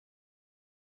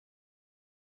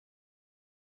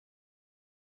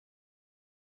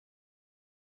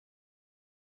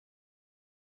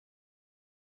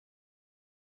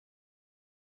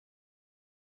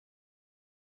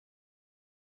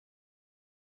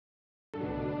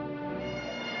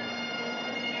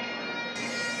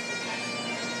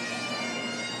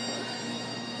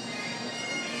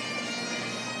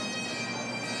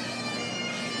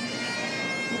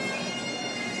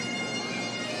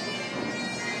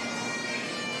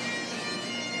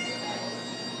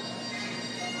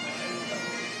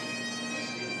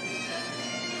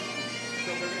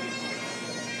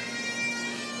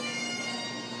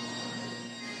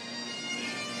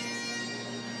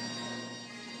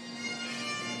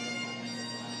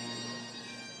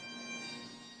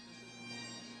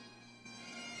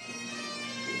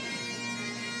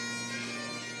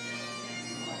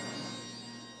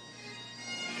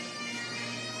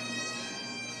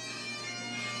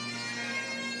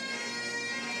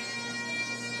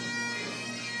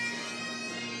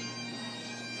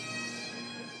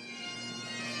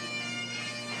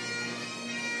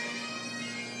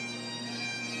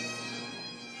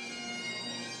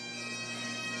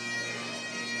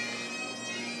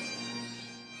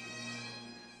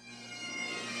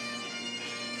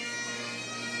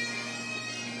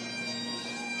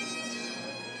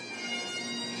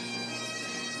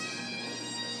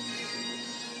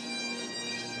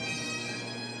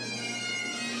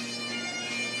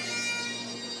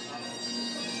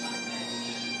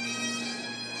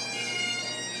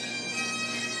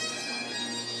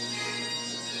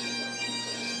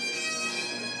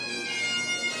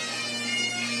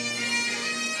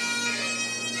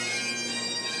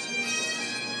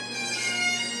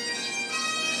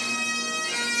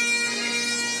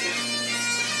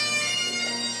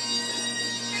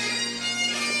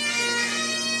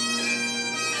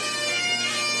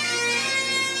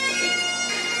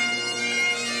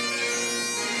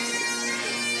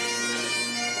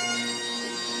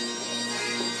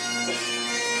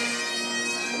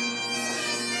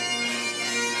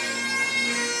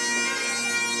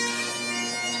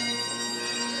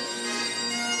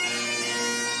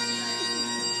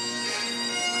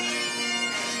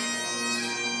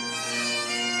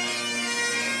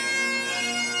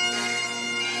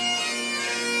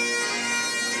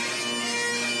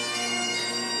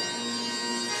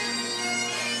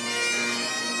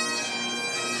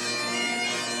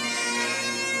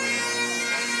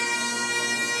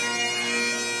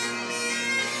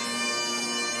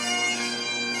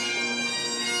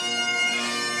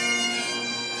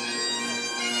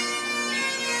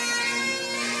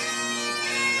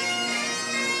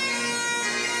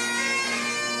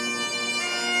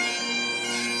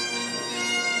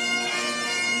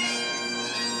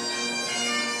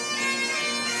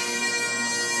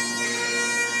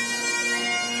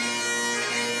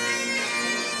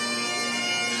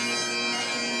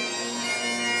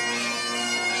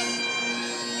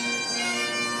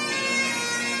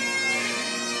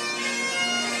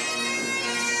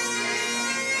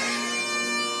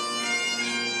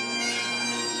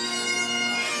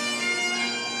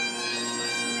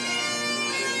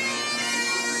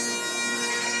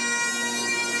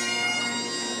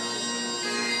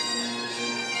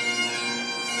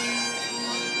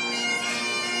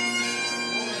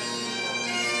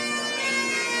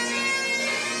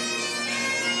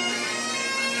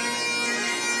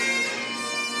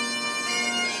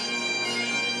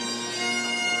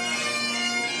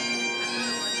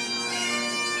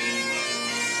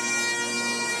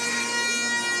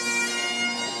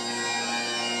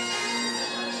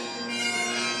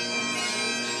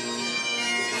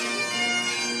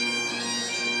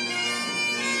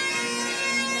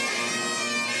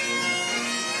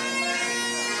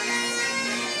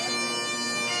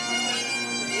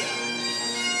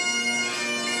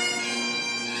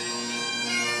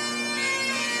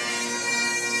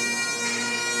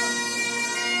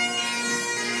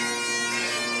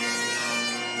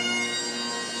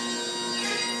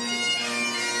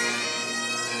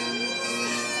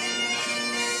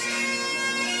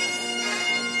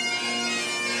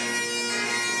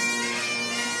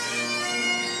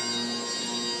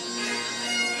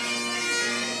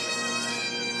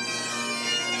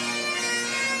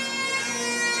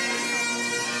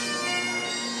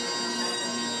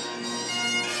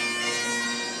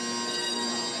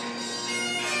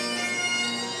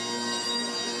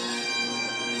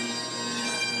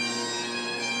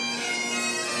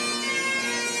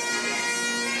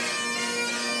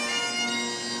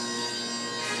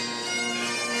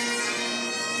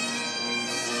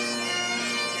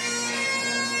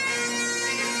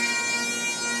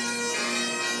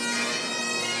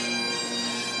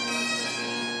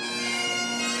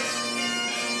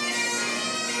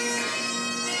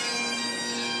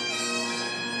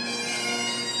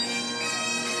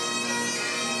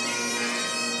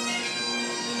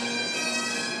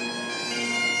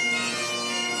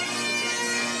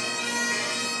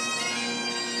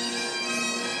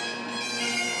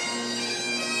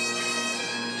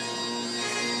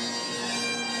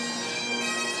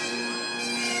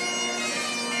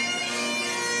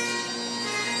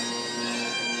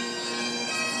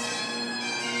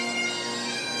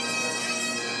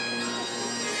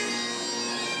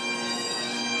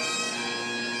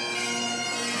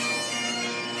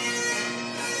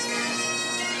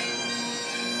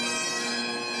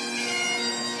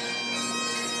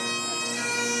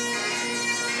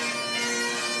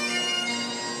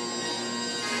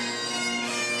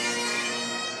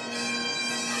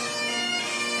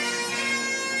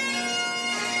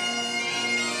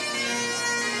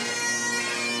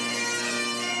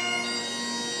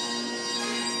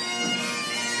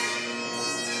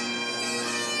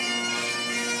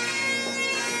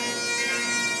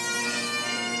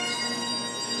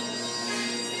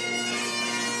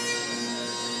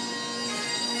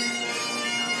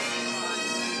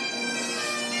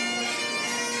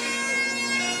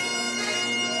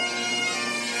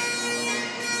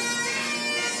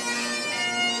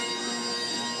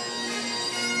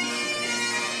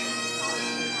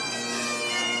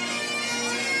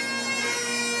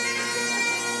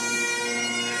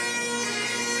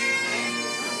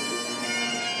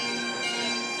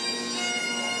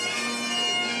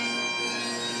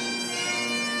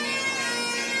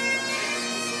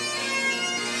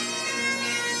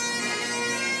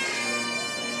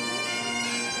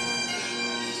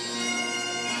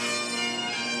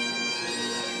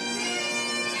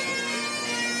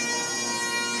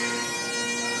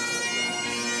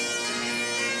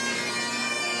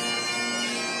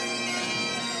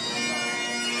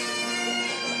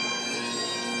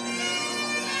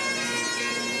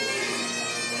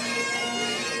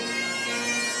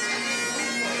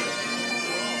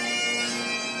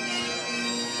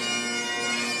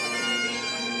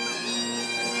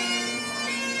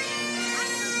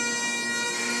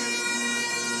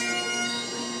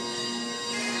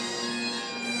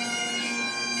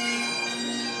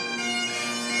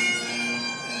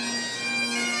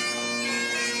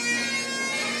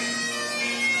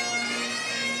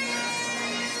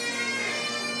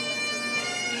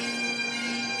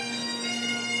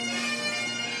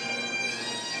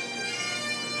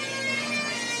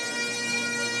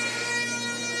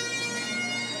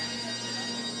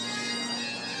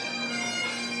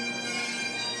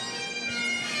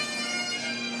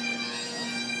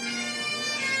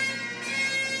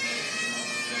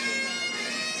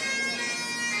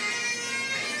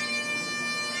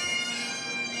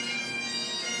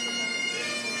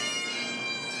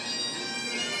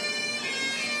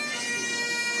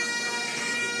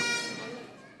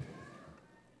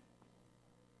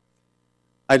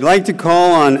I'd like to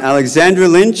call on Alexandra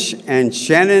Lynch and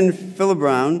Shannon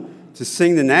Philibrown to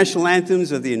sing the national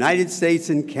anthems of the United States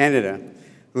and Canada.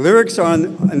 The lyrics are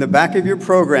in the back of your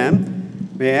program.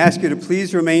 May I ask you to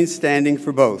please remain standing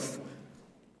for both.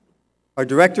 Our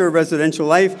Director of Residential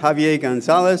Life, Javier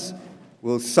Gonzalez,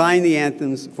 will sign the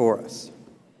anthems for us.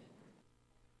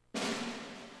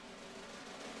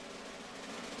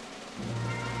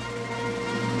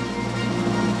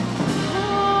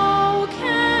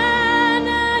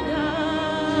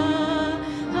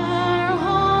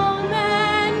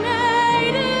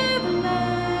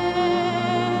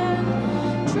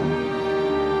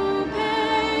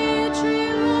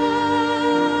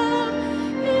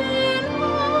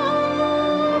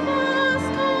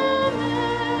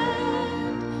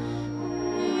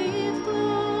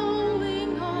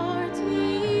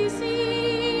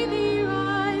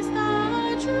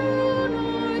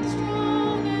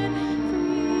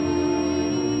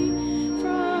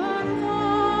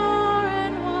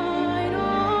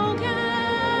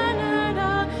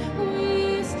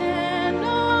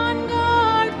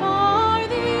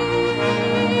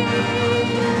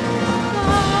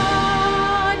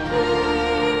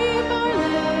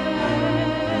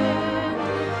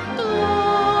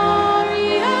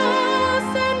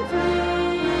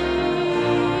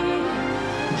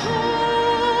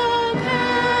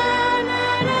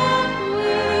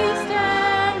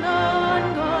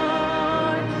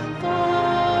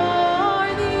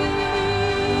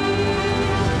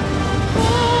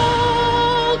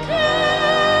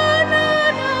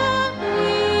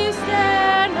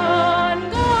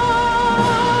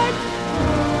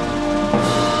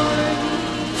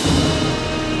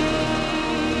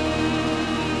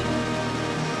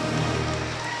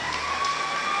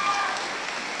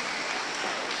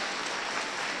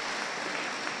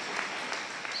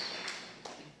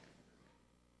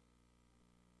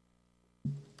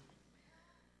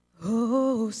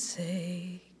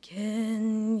 Say,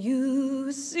 can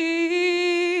you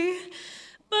see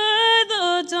by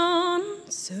the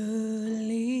dawn's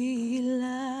early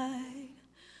light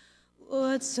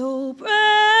what so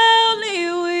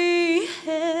proudly we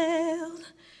hailed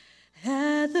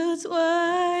at the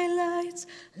twilight's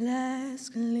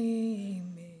last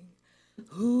gleaming,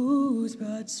 whose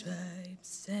broad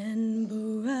stripes and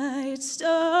bright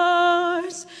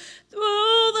stars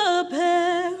through the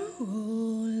perilous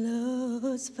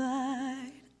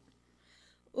fight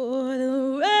o'er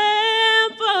the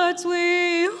ramparts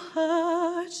we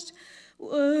watched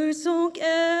were so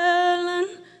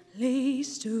gallantly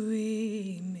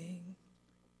streaming,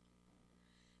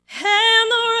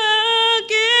 and the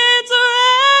rockets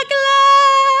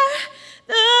regular,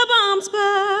 the bombs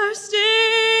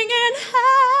bursting in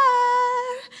air,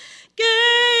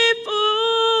 gave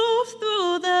proof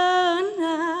through the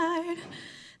night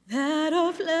that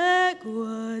our flag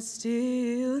was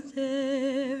still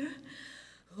there.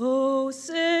 Oh,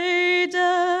 say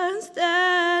does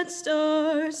that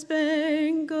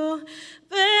star-spangled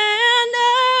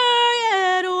banner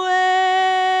yet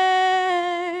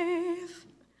wave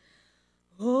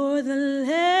o'er the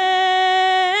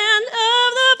land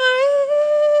of the free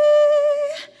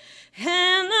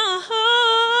and the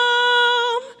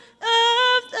home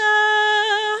of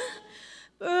the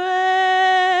brave?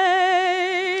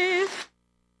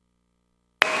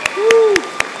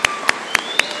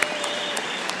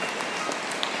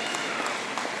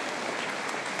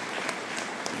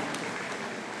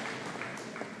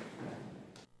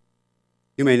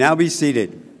 You may now be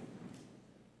seated.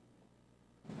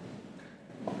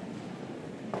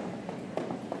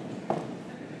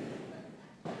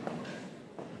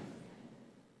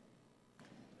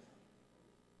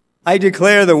 I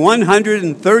declare the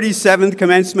 137th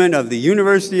commencement of the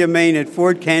University of Maine at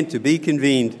Fort Kent to be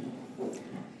convened.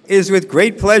 It is with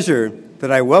great pleasure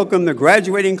that I welcome the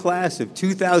graduating class of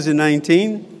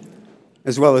 2019,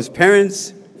 as well as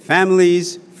parents,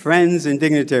 families, friends, and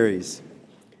dignitaries.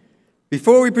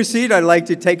 Before we proceed, I'd like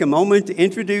to take a moment to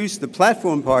introduce the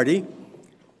platform party.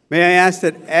 May I ask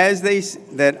that as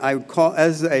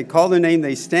I call their name,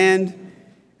 they stand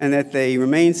and that they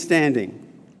remain standing.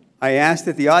 I ask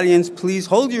that the audience please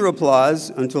hold your applause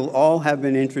until all have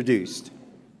been introduced.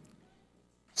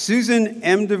 Susan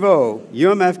M. DeVoe,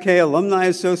 UMFK Alumni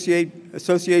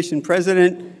Association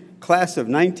President, Class of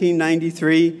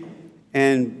 1993,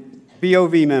 and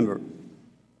BOV member.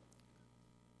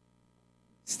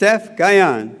 Steph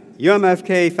Gayan,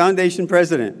 UMFK Foundation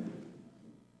President.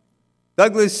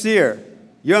 Douglas Sear,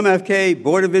 UMFK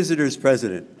Board of Visitors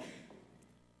President.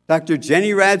 Dr.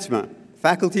 Jenny Radsma,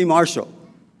 Faculty Marshal.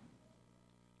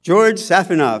 George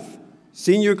Safinoff,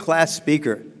 Senior Class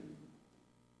Speaker.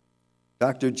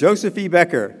 Dr. Joseph E.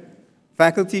 Becker,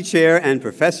 Faculty Chair and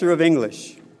Professor of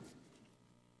English.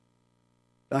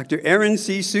 Dr. Aaron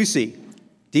C. Susi,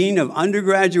 Dean of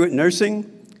Undergraduate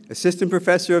Nursing, Assistant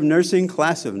Professor of Nursing,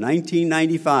 Class of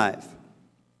 1995.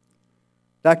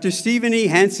 Dr. Stephen E.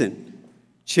 Hansen,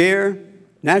 Chair,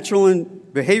 Natural and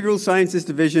Behavioral Sciences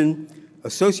Division,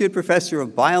 Associate Professor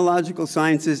of Biological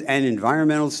Sciences and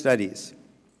Environmental Studies.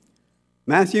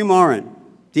 Matthew Morin,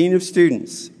 Dean of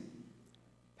Students.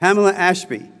 Pamela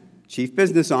Ashby, Chief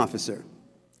Business Officer.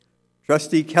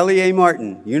 Trustee Kelly A.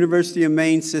 Martin, University of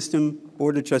Maine System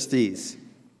Board of Trustees.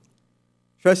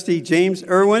 Trustee James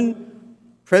Irwin,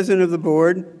 President of the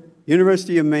Board,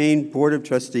 University of Maine Board of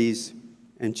Trustees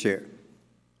and Chair.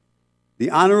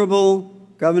 The Honorable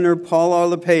Governor Paul R.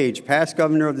 LePage, past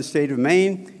Governor of the State of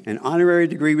Maine and honorary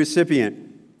degree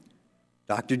recipient.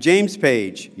 Dr. James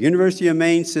Page, University of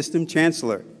Maine System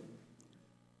Chancellor.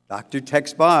 Dr.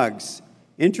 Tex Boggs,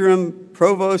 Interim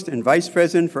Provost and Vice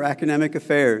President for Academic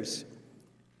Affairs.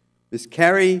 Ms.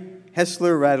 Carrie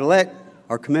Hessler-Radelet,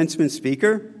 our commencement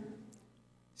speaker.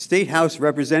 State House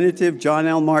Representative John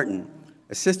L. Martin,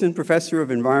 Assistant Professor of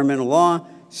Environmental Law,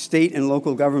 State and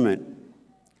Local Government.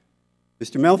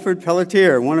 Mr. Melford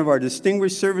Pelletier, one of our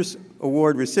Distinguished Service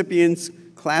Award recipients,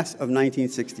 Class of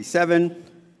 1967.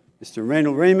 Mr.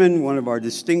 Randall Raymond, one of our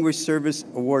Distinguished Service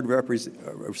Award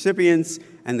recipients,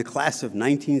 and the Class of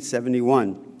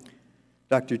 1971.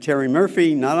 Dr. Terry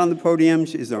Murphy, not on the podium,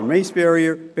 she is our Mace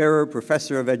Bearer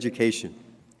Professor of Education.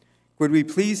 Would we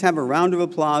please have a round of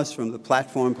applause from the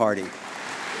platform party?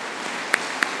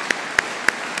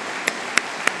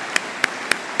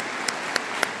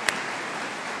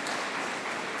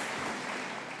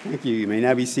 Thank you. You may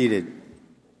now be seated.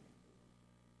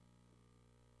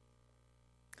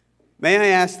 May I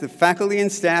ask the faculty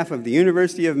and staff of the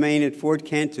University of Maine at Fort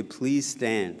Kent to please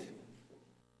stand.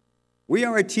 We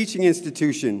are a teaching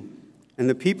institution, and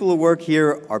the people who work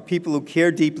here are people who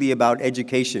care deeply about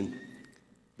education.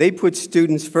 They put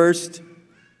students first.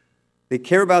 They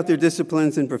care about their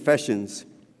disciplines and professions.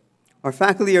 Our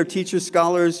faculty are teachers,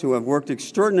 scholars who have worked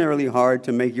extraordinarily hard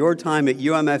to make your time at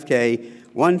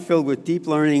UMFK one filled with deep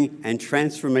learning and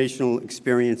transformational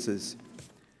experiences.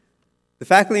 The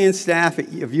faculty and staff of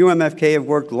UMFK have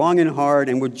worked long and hard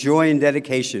and with joy and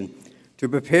dedication to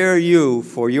prepare you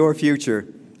for your future.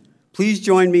 Please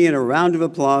join me in a round of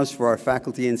applause for our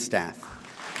faculty and staff.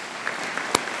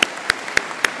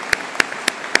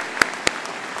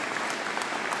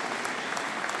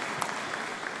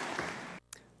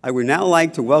 I would now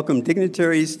like to welcome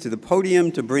dignitaries to the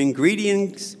podium to bring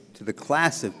greetings to the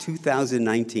class of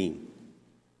 2019.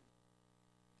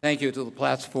 Thank you to the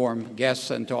platform guests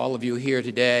and to all of you here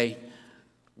today.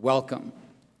 Welcome.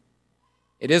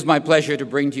 It is my pleasure to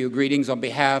bring to you greetings on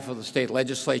behalf of the state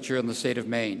legislature and the state of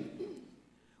Maine.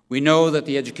 We know that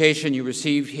the education you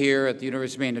received here at the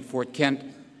University of Maine at Fort Kent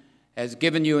has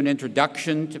given you an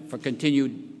introduction for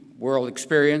continued world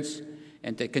experience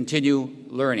and to continue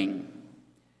learning.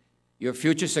 Your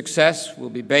future success will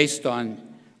be based on,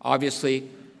 obviously,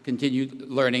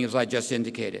 continued learning, as I just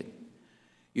indicated.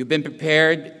 You've been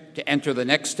prepared to enter the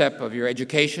next step of your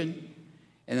education.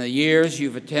 In the years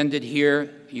you've attended here,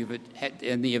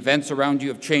 and the events around you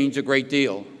have changed a great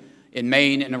deal in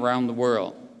Maine and around the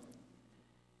world.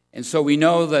 And so we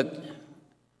know that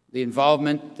the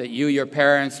involvement that you, your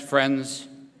parents, friends,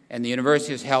 and the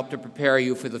university has helped to prepare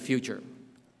you for the future.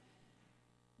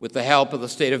 With the help of the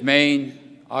state of Maine,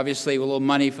 obviously with a little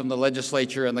money from the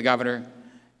legislature and the governor,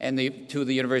 and to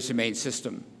the University of Maine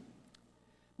system.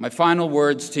 My final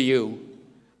words to you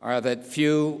are that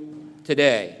few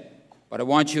today, but I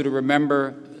want you to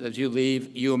remember as you leave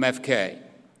UMFK.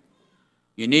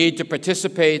 You need to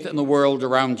participate in the world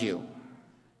around you,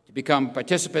 to become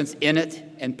participants in it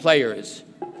and players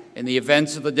in the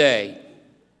events of the day,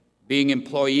 being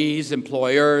employees,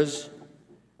 employers,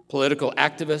 political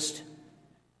activists,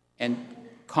 and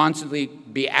constantly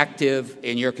be active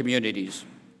in your communities.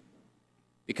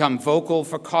 Become vocal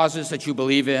for causes that you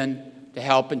believe in to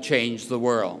help and change the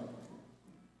world.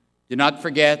 Do not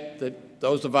forget that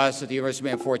those of us at the University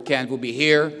of Maine Fort Kent will be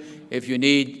here. If you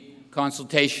need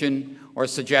consultation or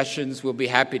suggestions, we'll be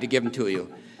happy to give them to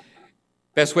you.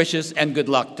 Best wishes and good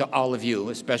luck to all of you,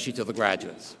 especially to the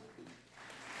graduates.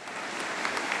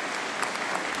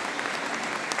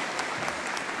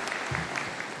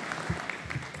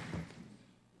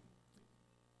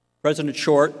 President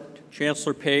Short,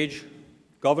 Chancellor Page,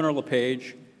 Governor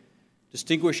LePage,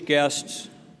 distinguished guests,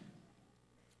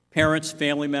 parents,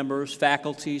 family members,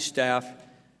 faculty, staff,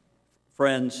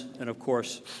 friends, and of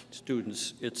course,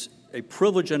 students. It's a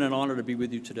privilege and an honor to be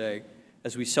with you today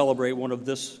as we celebrate one of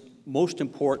this most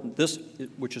important,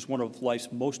 which is one of life's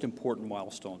most important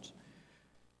milestones.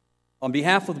 On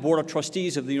behalf of the Board of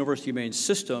Trustees of the University of Maine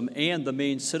system and the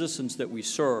Maine citizens that we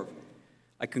serve,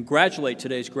 I congratulate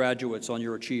today's graduates on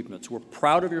your achievements. We're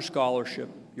proud of your scholarship,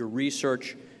 your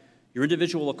research, your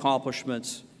individual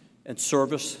accomplishments, and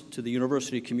service to the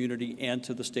university community and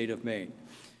to the state of Maine.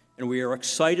 And we are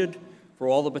excited for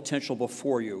all the potential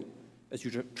before you as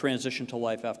you transition to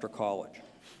life after college.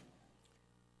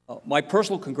 My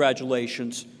personal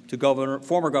congratulations to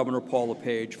former Governor Paul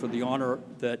LePage for the honor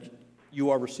that you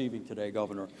are receiving today,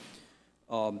 Governor.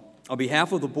 On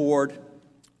behalf of the board,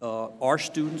 our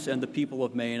students, and the people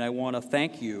of Maine, I want to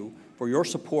thank you for your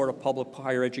support of public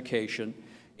higher education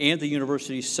and the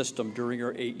university system during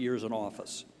your 8 years in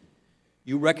office.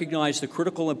 You recognize the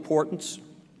critical importance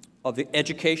of the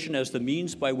education as the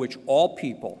means by which all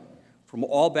people from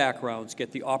all backgrounds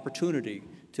get the opportunity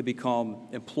to become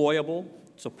employable,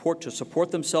 to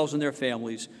support themselves and their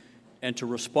families, and to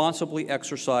responsibly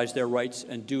exercise their rights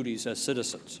and duties as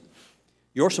citizens.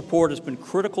 Your support has been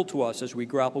critical to us as we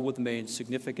grapple with Maine's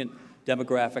significant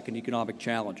demographic and economic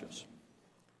challenges.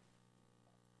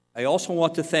 I also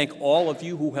want to thank all of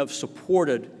you who have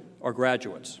supported our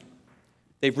graduates.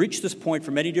 They've reached this point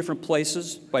from many different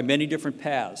places, by many different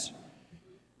paths.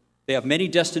 They have many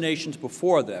destinations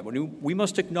before them, and we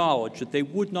must acknowledge that they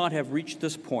would not have reached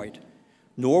this point,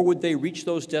 nor would they reach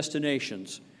those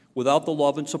destinations without the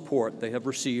love and support they have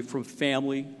received from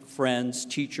family, friends,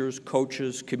 teachers,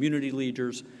 coaches, community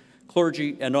leaders,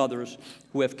 clergy, and others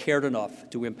who have cared enough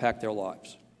to impact their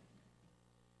lives.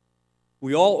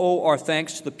 We all owe our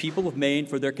thanks to the people of Maine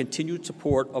for their continued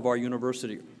support of our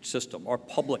university system, our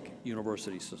public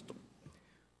university system.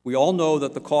 We all know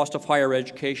that the cost of higher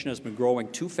education has been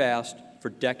growing too fast for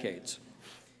decades.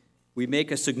 We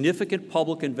make a significant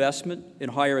public investment in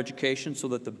higher education so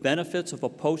that the benefits of a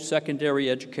post-secondary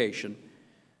education,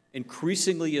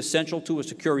 increasingly essential to a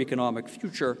secure economic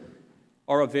future,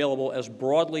 are available as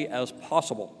broadly as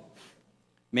possible.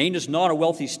 Maine is not a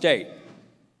wealthy state,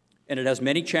 and it has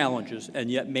many challenges, and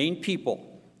yet Maine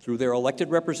people, through their elected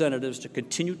representatives, to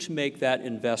continue to make that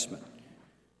investment.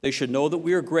 They should know that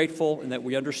we are grateful and that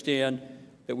we understand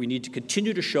that we need to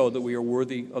continue to show that we are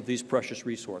worthy of these precious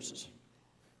resources.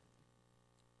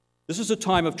 This is a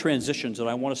time of transitions, and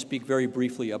I want to speak very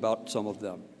briefly about some of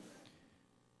them.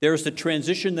 There is the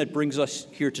transition that brings us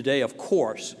here today, of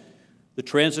course, the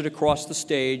transit across the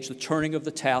stage, the turning of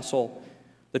the tassel,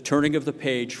 the turning of the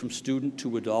page from student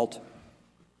to adult.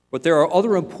 But there are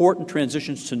other important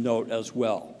transitions to note as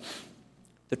well.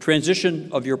 The transition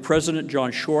of your president,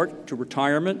 John Short, to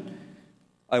retirement.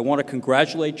 I want to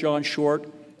congratulate John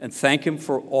Short and thank him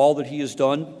for all that he has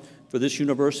done for this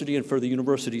university and for the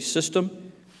university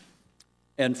system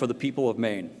and for the people of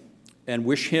Maine, and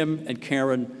wish him and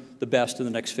Karen the best in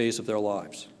the next phase of their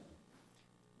lives.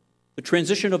 The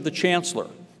transition of the chancellor,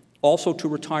 also to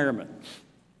retirement.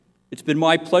 It's been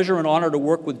my pleasure and honor to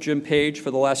work with Jim Page for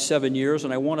the last 7 years,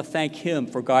 and I want to thank him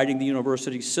for guiding the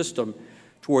university system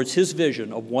towards his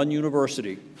vision of one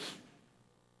university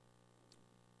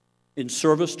in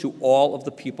service to all of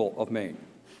the people of Maine.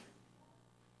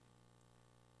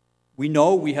 We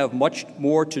know we have much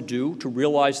more to do to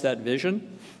realize that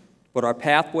vision, but our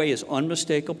pathway is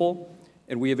unmistakable,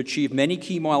 and we have achieved many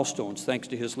key milestones thanks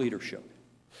to his leadership.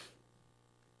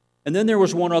 And then there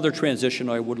was one other transition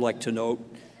I would like to note,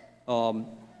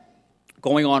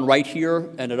 going on right here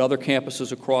and at other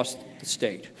campuses across the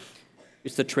state.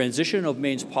 It's the transition of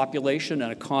Maine's population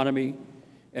and economy,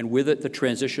 and with it, the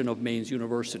transition of Maine's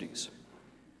universities.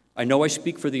 I know I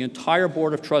speak for the entire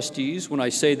Board of Trustees when I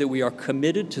say that we are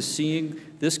committed to seeing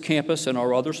this campus and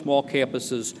our other small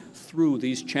campuses through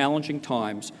these challenging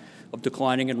times of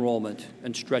declining enrollment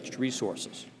and stretched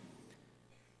resources.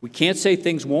 We can't say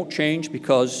things won't change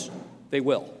because they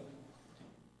will.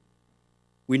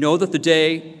 We know that the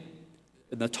day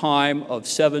and the time of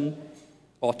 7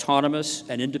 autonomous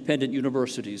and independent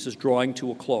universities is drawing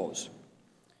to a close.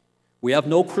 We have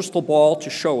no crystal ball to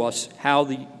show us how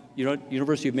the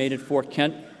University of Maine at Fort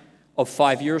Kent of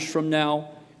 5 years from now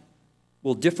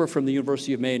will differ from the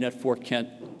University of Maine at Fort Kent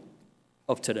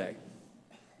of today.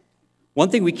 One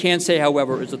thing we can say,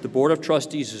 however, is that the Board of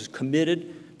Trustees is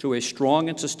committed to a strong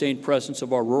and sustained presence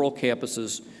of our rural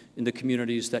campuses in the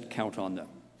communities that count on them.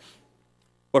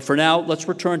 But for now, let's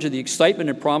return to the excitement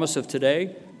and promise of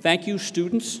today. Thank you,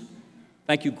 students.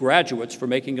 Thank you, graduates, for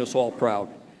making us all proud.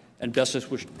 And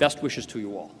best wishes to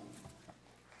you all.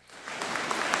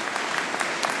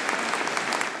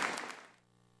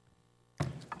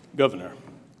 Governor,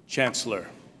 Chancellor,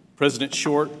 President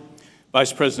Short,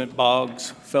 Vice President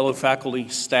Boggs, fellow faculty,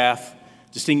 staff,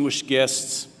 distinguished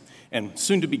guests, and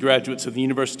soon-to-be graduates of the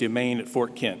University of Maine at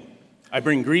Fort Kent. I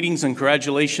bring greetings and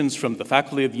congratulations from the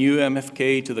faculty of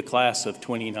UMFK to the class of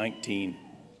 2019.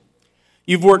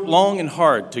 You've worked long and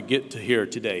hard to get to here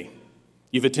today.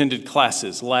 You've attended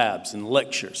classes, labs, and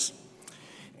lectures,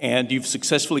 and you've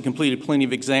successfully completed plenty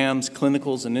of exams,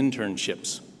 clinicals, and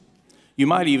internships. You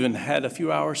might even had a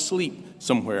few hours sleep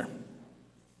somewhere.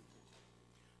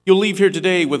 You'll leave here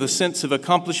today with a sense of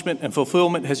accomplishment and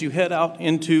fulfillment as you head out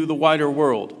into the wider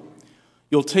world.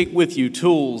 You'll take with you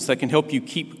tools that can help you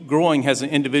keep growing as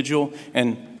an individual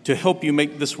and to help you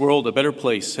make this world a better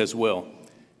place as well.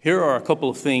 Here are a couple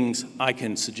of things I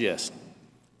can suggest.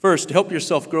 First, to help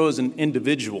yourself grow as an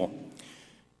individual,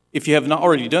 if you have not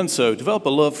already done so, develop a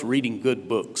love for reading good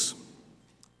books.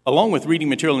 Along with reading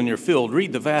material in your field,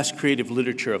 read the vast creative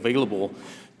literature available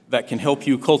that can help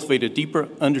you cultivate a deeper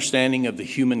understanding of the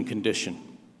human condition.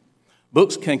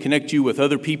 Books can connect you with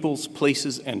other peoples,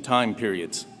 places, and time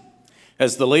periods.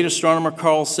 As the late astronomer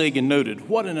Carl Sagan noted,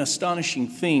 what an astonishing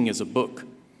thing is a book.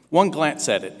 One glance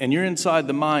at it, and you're inside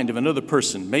the mind of another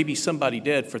person, maybe somebody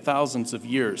dead for thousands of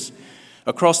years.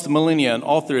 Across the millennia, an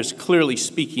author is clearly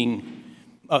speaking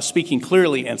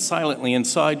clearly and silently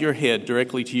inside your head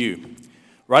directly to you.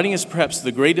 Writing is perhaps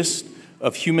the greatest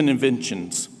of human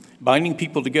inventions, binding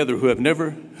people together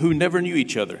who never knew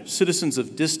each other, citizens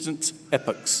of distant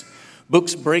epochs.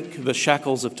 Books break the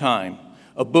shackles of time.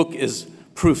 A book is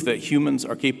proof that humans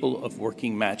are capable of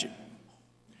working magic.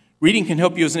 Reading can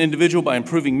help you as an individual by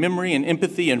improving memory and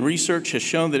empathy, and research has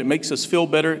shown that it makes us feel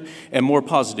better and more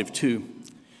positive too.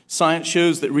 Science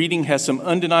shows that reading has some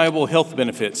undeniable health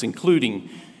benefits, including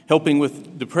helping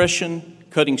with depression,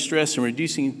 cutting stress, and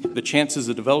reducing the chances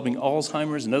of developing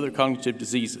Alzheimer's and other cognitive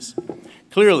diseases.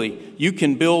 Clearly, you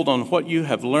can build on what you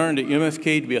have learned at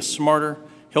UMFK to be a smarter,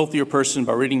 healthier person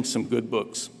by reading some good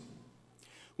books.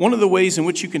 One of the ways in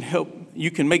which you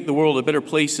can make the world a better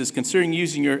place is considering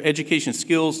using your education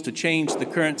skills to change the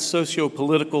current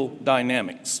socio-political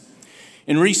dynamics.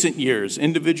 In recent years,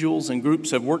 individuals and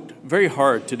groups have worked very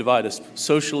hard to divide us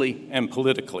socially and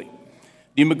politically.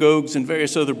 Demagogues and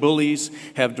various other bullies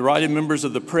have derided members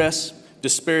of the press,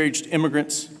 disparaged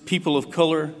immigrants, people of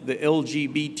color, the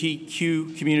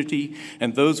LGBTQ community,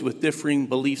 and those with differing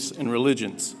beliefs and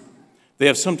religions. They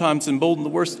have sometimes emboldened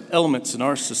the worst elements in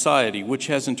our society, which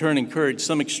has in turn encouraged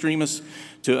some extremists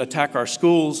to attack our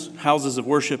schools, houses of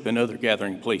worship, and other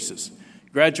gathering places.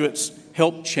 Graduates,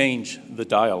 help change the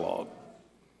dialogue.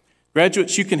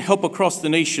 Graduates, you can help across the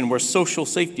nation where social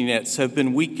safety nets have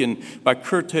been weakened by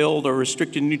curtailed or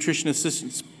restricted nutrition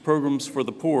assistance programs for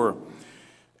the poor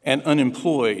and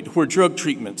unemployed, where drug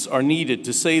treatments are needed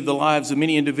to save the lives of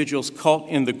many individuals caught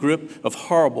in the grip of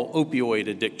horrible opioid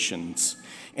addictions,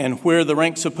 and where the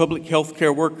ranks of public health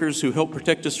care workers who help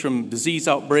protect us from disease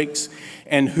outbreaks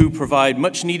and who provide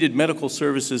much needed medical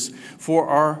services for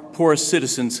our poorest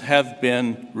citizens have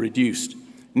been reduced.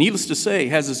 Needless to say,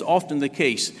 as is often the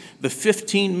case, the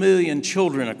 15 million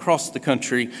children across the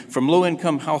country from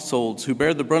low-income households who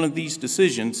bear the brunt of these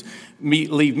decisions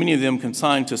leave many of them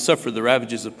consigned to suffer the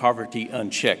ravages of poverty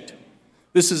unchecked.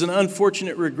 This is an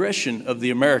unfortunate regression of the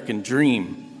American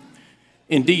dream.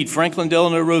 Indeed, Franklin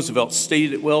Delano Roosevelt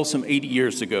stated it well some 80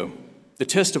 years ago. The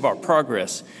test of our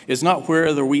progress is not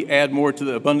whether we add more to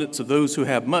the abundance of those who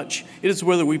have much, it is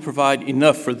whether we provide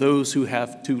enough for those who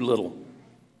have too little.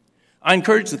 I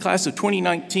encourage the class of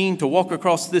 2019 to walk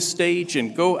across this stage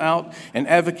and go out and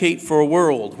advocate for a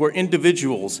world where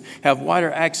individuals have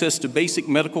wider access to basic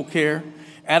medical care,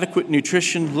 adequate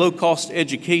nutrition, low-cost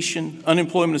education,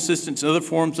 unemployment assistance, and other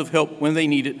forms of help when they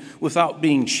need it without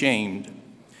being shamed.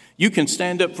 You can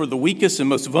stand up for the weakest and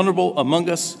most vulnerable among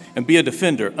us and be a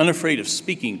defender, unafraid of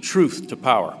speaking truth to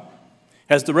power.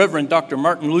 As the Reverend Dr.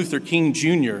 Martin Luther King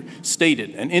Jr.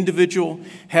 stated, an individual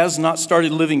has not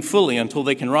started living fully until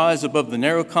they can rise above the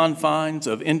narrow confines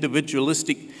of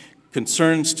individualistic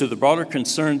concerns to the broader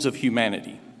concerns of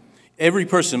humanity. Every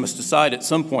person must decide at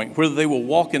some point whether they will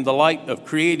walk in the light of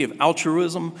creative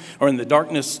altruism or in the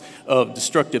darkness of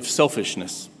destructive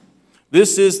selfishness.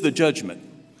 This is the judgment.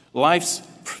 Life's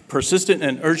persistent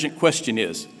and urgent question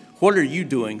is, what are you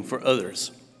doing for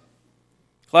others?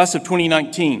 Class of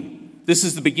 2019, this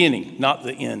is the beginning, not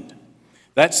the end.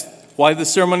 That's why the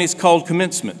ceremony is called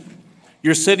Commencement.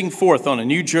 You're setting forth on a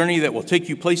new journey that will take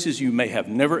you places you may have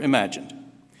never imagined.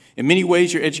 In many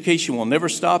ways, your education will never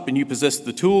stop, and you possess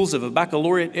the tools of a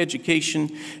baccalaureate education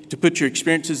to put your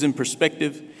experiences in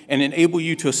perspective and enable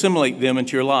you to assimilate them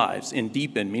into your lives in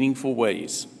deep and meaningful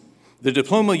ways. The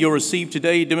diploma you'll receive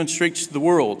today demonstrates to the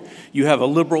world you have a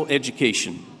liberal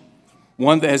education,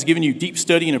 one that has given you deep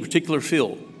study in a particular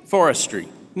field: forestry,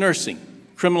 nursing,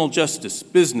 criminal justice,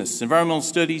 business, environmental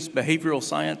studies, behavioral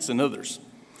science, and others,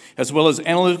 as well as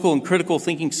analytical and critical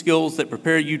thinking skills that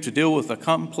prepare you to deal with a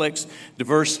complex,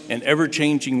 diverse, and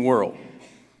ever-changing world.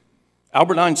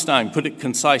 Albert Einstein put it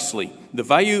concisely: the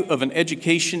value of an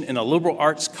education in a liberal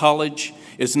arts college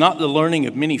is not the learning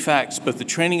of many facts, but the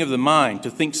training of the mind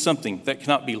to think something that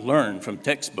cannot be learned from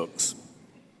textbooks.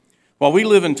 While we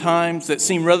live in times that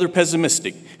seem rather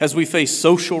pessimistic as we face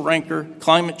social rancor,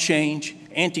 climate change,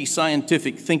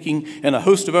 anti-scientific thinking, and a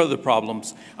host of other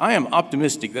problems, I am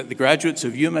optimistic that the graduates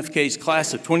of UMFK's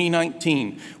class of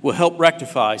 2019 will help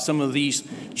rectify some of these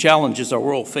challenges our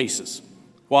world faces.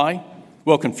 Why?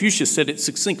 Well, Confucius said it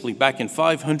succinctly back in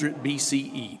 500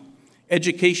 BCE.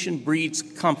 Education breeds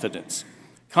confidence.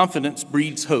 Confidence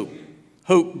breeds hope.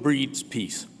 Hope breeds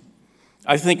peace.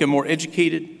 I think a more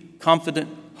educated, confident,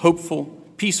 hopeful,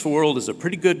 peaceful world is a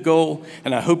pretty good goal,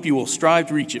 and I hope you will strive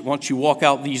to reach it once you walk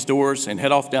out these doors and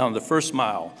head off down the first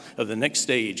mile of the next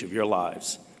stage of your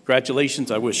lives. Congratulations.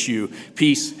 I wish you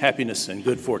peace, happiness, and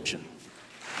good fortune.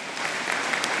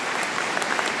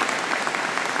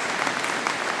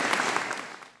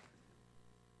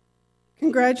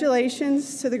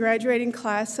 Congratulations to the graduating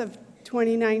class of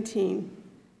 2019.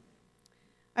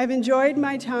 I've enjoyed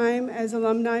my time as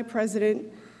alumni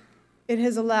president. It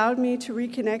has allowed me to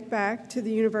reconnect back to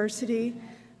the university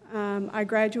I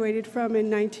graduated from in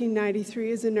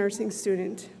 1993 as a nursing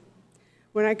student.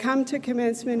 When I come to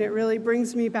commencement, it really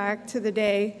brings me back to the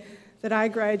day that I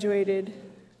graduated,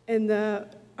 and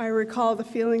I recall the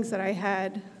feelings that I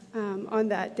had on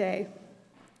that day.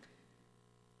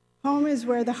 Home is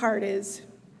where the heart is.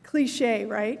 Cliche,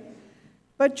 right?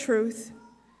 But truth.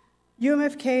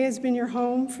 UMFK has been your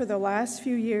home for the last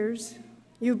few years.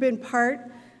 You've been part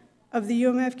of the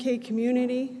UMFK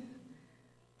community,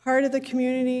 part of the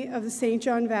community of the St.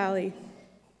 John Valley.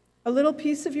 A little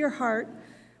piece of your heart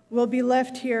will be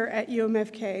left here at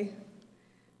UMFK.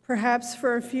 Perhaps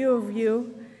for a few of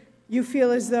you, you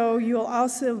feel as though you'll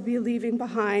also be leaving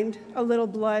behind a little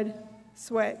blood,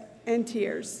 sweat, and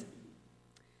tears.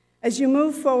 As you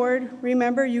move forward,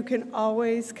 remember you can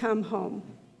always come home.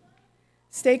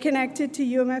 Stay connected to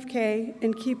UMFK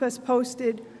and keep us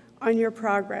posted on your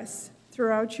progress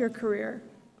throughout your career.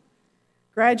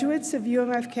 Graduates of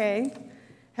UMFK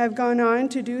have gone on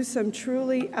to do some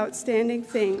truly outstanding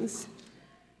things,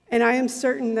 and I am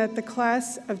certain that the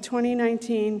class of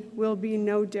 2019 will be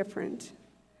no different.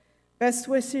 Best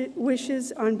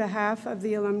wishes on behalf of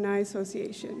the Alumni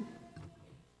Association.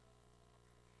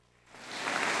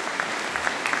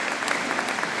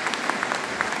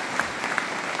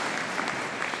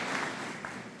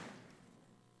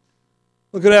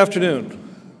 Well, good afternoon.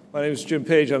 My name is Jim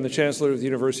Page. I'm the Chancellor of the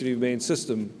University of Maine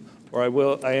System, where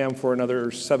I am for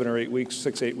another 7 or 8 weeks,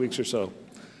 6, 8 weeks or so.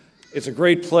 It's a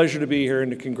great pleasure to be here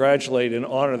and to congratulate and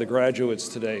honor the graduates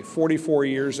today. 44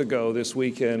 years ago this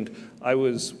weekend, I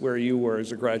was where you were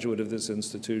as a graduate of this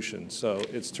institution. So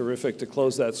it's terrific to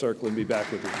close that circle and be back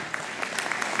with you.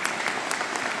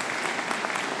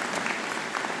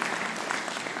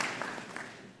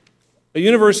 A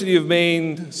University of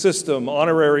Maine System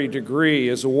honorary degree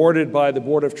is awarded by the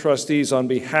Board of Trustees on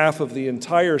behalf of the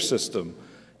entire system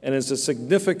and is a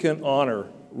significant honor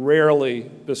rarely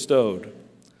bestowed.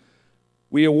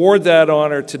 We award that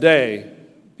honor today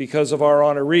because of our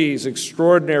honorees'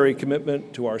 extraordinary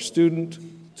commitment to our students,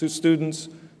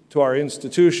 to our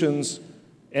institutions,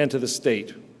 and to the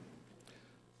state.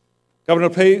 Governor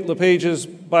LePage's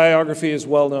biography is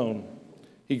well known.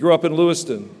 He grew up in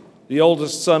Lewiston, the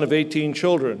oldest son of 18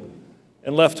 children,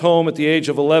 and left home at the age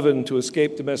of 11 to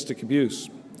escape domestic abuse.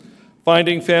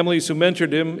 Finding families who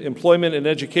mentored him, employment and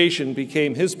education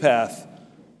became his path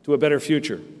to a better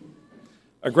future.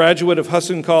 A graduate of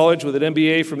Husson College with an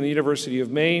MBA from the University of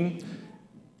Maine,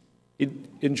 he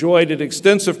enjoyed an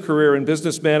extensive career in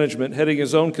business management, heading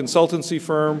his own consultancy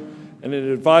firm and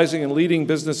in advising and leading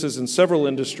businesses in several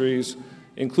industries,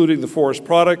 including the forest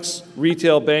products,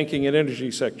 retail, banking, and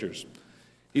energy sectors.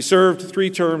 He served 3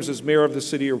 terms as mayor of the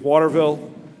city of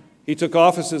Waterville. He took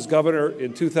office as governor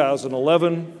in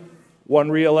 2011,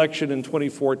 won re-election in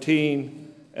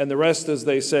 2014, and the rest, as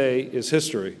they say, is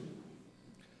history.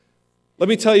 Let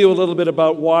me tell you a little bit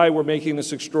about why we're making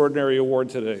this extraordinary award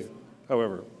today,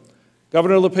 however.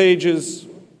 Governor LePage's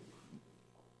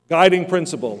guiding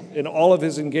principle in all of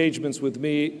his engagements with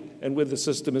me and with the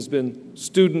system has been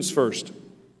students first.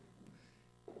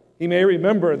 He may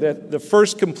remember that the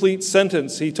first complete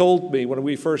sentence he told me when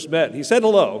we first met, he said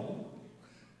hello,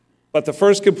 but the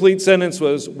first complete sentence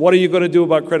was, what are you going to do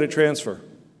about credit transfer?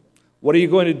 What are you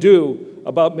going to do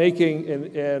about making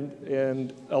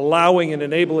and allowing and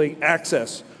enabling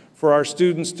access for our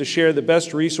students to share the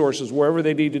best resources wherever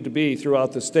they needed to be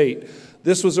throughout the state.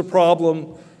 This was a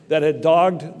problem that had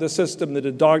dogged the system, that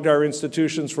had dogged our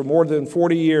institutions for more than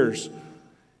 40 years.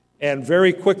 And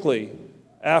very quickly,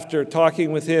 after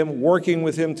talking with him, working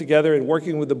with him together, and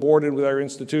working with the board and with our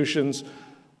institutions,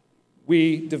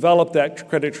 we developed that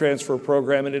credit transfer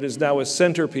program, and it is now a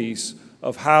centerpiece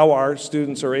of how our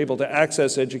students are able to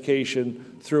access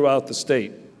education throughout the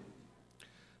state.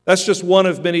 That's just one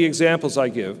of many examples I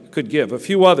could give. A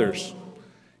few others.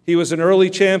 He was an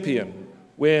early champion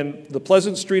when the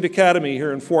Pleasant Street Academy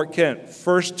here in Fort Kent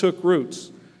first took roots.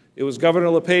 It was Governor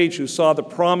LePage who saw the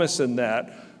promise in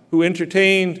that, who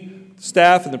entertained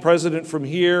staff and the president from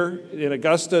here in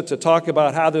Augusta to talk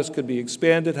about how this could be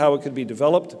expanded, how it could be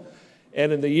developed.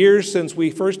 And in the years since we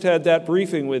first had that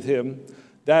briefing with him,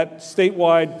 that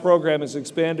statewide program has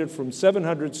expanded from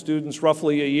 700 students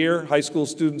roughly a year, high school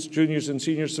students, juniors and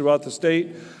seniors throughout the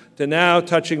state, to now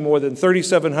touching more than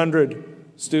 3,700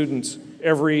 students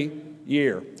every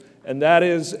year. And that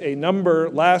is a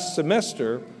number. Last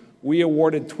semester, we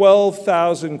awarded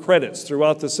 12,000 credits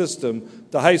throughout the system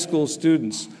to high school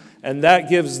students. And that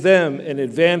gives them an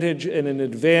advantage and an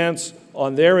advance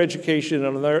on their education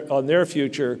and on their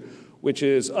future, which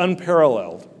is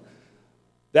unparalleled.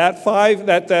 That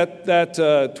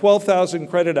 12,000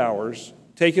 credit hours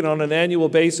taken on an annual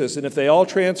basis, and if they all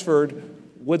transferred,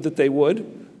 would that they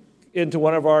would, into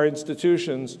one of our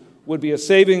institutions, would be a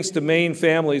savings to Maine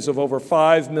families of over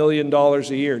 $5 million a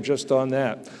year just on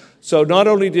that. So not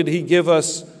only did he give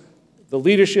us the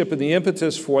leadership and the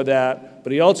impetus for that,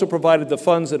 but he also provided the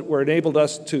funds that were enabled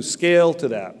us to scale to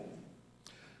that.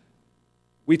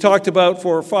 We talked about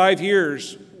for 5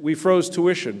 years, we froze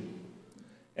tuition.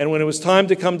 And when it was time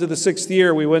to come to the 6th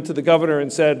year, we went to the governor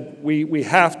and said, we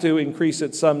have to increase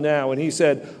it some now. And he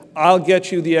said, I'll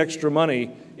get you the extra money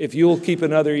if you'll keep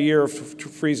another year of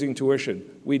freezing tuition.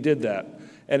 We did that.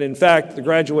 And in fact, the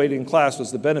graduating class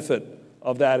was the benefit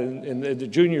of that, and the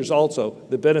juniors also,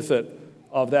 the benefit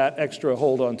of that extra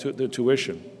hold on to the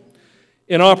tuition.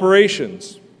 In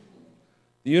operations,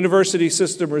 the university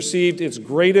system received its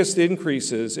greatest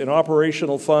increases in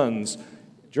operational funds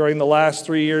during the last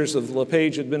 3 years of the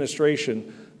LePage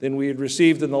administration than we had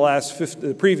received in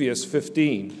the previous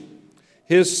 15.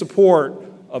 His support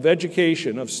of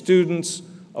education, of students,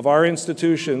 of our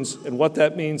institutions, and what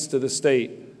that means to the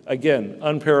state, again,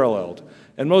 unparalleled.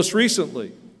 And most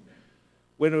recently,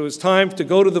 when it was time to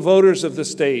go to the voters of the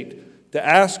state to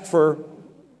ask for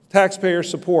taxpayer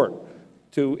support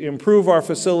to improve our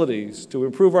facilities, to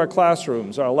improve our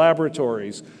classrooms, our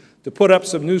laboratories, to put up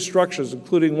some new structures,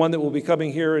 including one that will be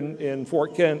coming here in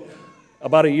Fort Kent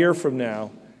about a year from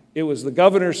now, it was the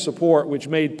governor's support which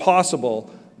made possible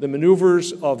the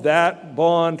maneuvers of that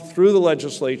bond through the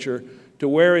legislature to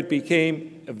where it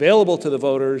became available to the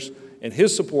voters, and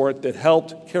his support that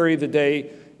helped carry the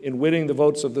day in winning the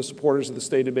votes of the supporters of the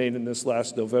state of Maine in this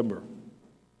last November.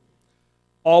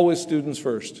 Always students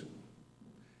first.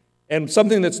 And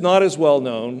something that's not as well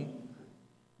known,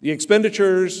 the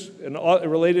expenditures in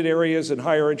related areas in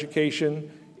higher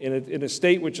education in a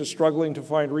state which is struggling to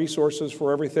find resources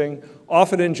for everything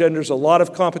often engenders a lot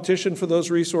of competition for those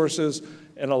resources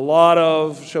and a lot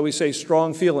of, shall we say,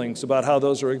 strong feelings about how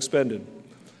those are expended.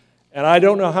 And I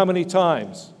don't know how many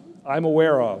times I'm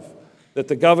aware of that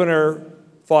the governor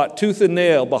fought tooth and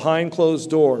nail behind closed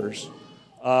doors,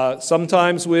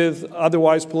 sometimes with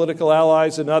otherwise political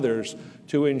allies and others,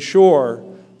 to ensure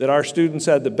that our students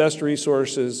had the best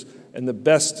resources and the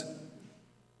best,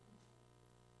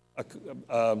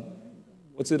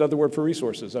 what's the other word for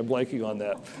resources? I'm blanking on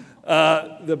that.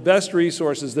 The best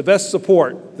resources, the best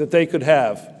support that they could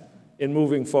have in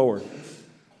moving forward.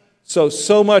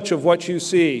 So much of what you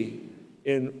see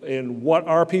in what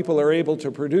our people are able to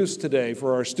produce today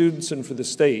for our students and for the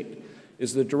state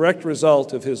is the direct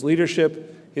result of his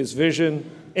leadership, his vision,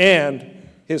 and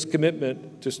his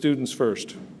commitment to students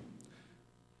first.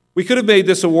 We could have made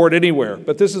this award anywhere,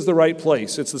 but this is the right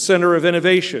place. It's the center of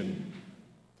innovation.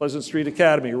 Pleasant Street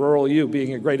Academy, Rural U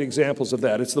being great examples of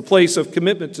that. It's the place of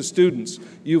commitment to students.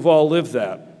 You've all lived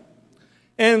that.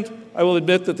 And I will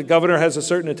admit that the governor has a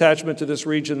certain attachment to this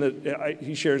region that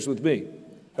he shares with me.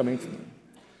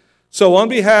 So on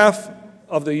behalf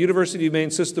of the University of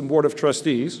Maine System Board of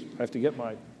Trustees, I have to get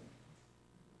my...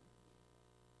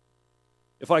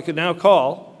 If I could now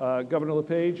call Governor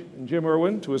LePage and Jim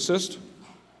Irwin to assist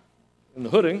in the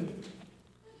hooding,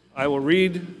 I will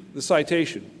read the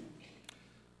citation.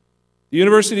 The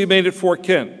University of Maine at Fort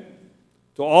Kent,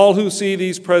 to all who see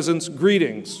these presents,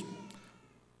 greetings.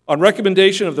 On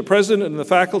recommendation of the President and the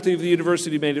faculty of the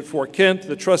University of Maine at Fort Kent,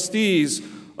 the trustees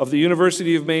of the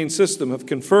University of Maine system have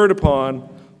conferred upon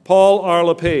Paul R.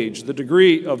 LePage, the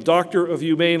degree of Doctor of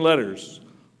Humane Letters,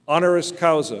 honoris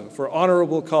causa, for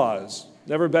honorable cause,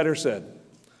 never better said,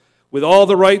 with all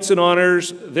the rights and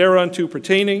honors thereunto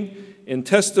pertaining, in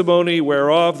testimony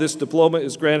whereof this diploma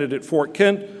is granted at Fort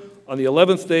Kent on the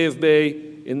 11th day of May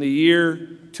in the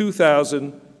year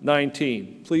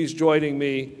 2019. Please join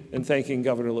me in thanking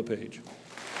Governor LePage.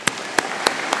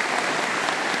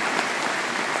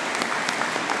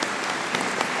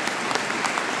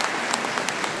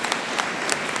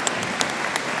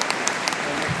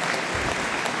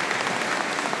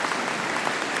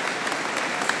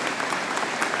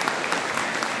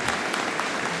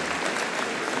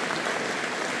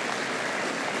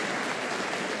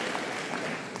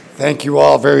 Thank you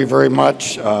all very, very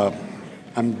much.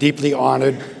 I'm deeply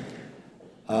honored.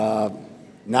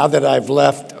 Now that I've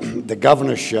left the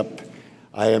governorship,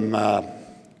 I am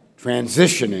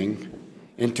transitioning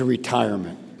into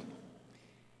retirement.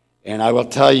 And I will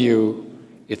tell you,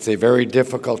 it's a very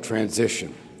difficult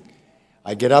transition.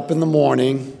 I get up in the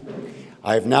morning,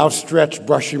 I've now stretched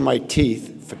brushing my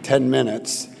teeth for 10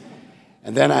 minutes,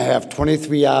 and then I have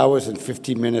 23 hours and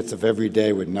 50 minutes of every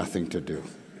day with nothing to do.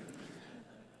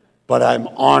 But I'm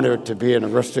honored to be in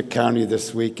Aroostook County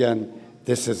this weekend.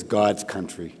 This is God's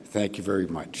country. Thank you very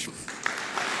much.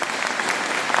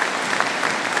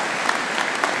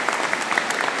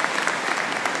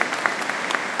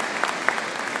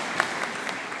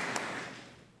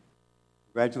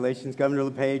 Congratulations, Governor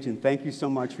LePage, and thank you so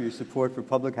much for your support for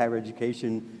public higher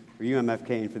education, for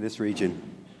UMFK, and for this region.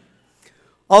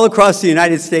 All across the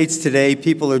United States today,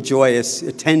 people are joyous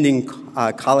attending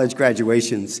college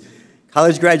graduations.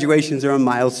 College graduations are a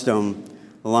milestone,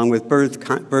 along with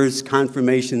births,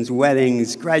 confirmations,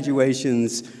 weddings.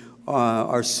 Graduations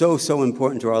are so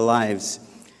important to our lives.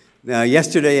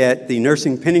 Yesterday at the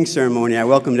nursing pinning ceremony, I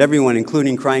welcomed everyone,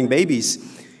 including crying babies.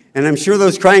 And I'm sure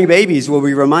those crying babies will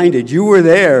be reminded you were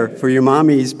there for your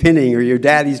mommy's pinning or your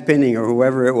daddy's pinning or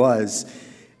whoever it was.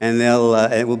 And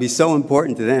it will be so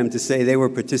important to them to say they were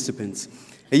participants.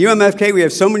 At UMFK, we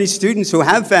have so many students who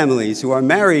have families, who are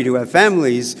married, who have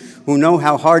families, who know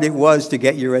how hard it was to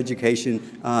get your education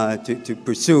to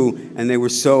pursue, and they were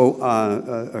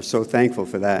are so thankful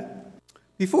for that.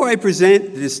 Before I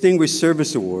present the Distinguished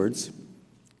Service Awards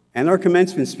and our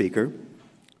commencement speaker,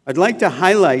 I'd like to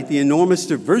highlight the enormous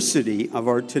diversity of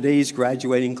our today's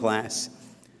graduating class.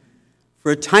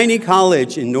 For a tiny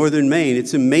college in northern Maine,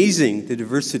 it's amazing the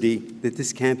diversity that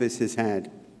this campus has had.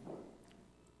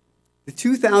 The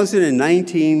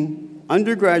 2019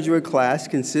 undergraduate class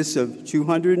consists of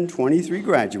 223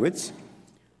 graduates,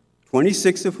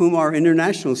 26 of whom are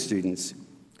international students.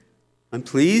 I'm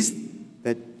pleased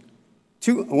that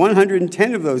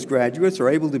 110 of those graduates are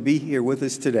able to be here with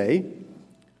us today.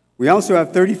 We also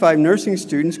have 35 nursing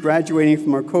students graduating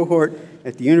from our cohort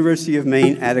at the University of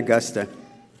Maine at Augusta.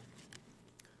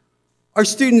 Our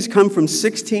students come from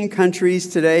 16 countries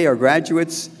today, our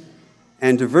graduates,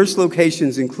 and diverse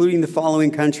locations, including the following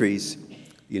countries: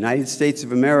 the United States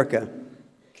of America,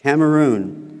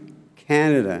 Cameroon,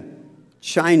 Canada,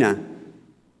 China,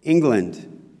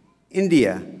 England,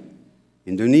 India,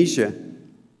 Indonesia,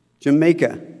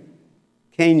 Jamaica,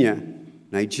 Kenya,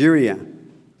 Nigeria,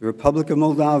 the Republic of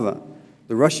Moldova,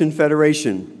 the Russian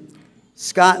Federation,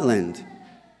 Scotland,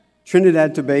 Trinidad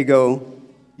and Tobago,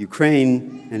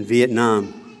 Ukraine, and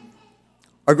Vietnam.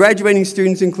 Our graduating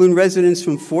students include residents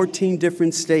from 14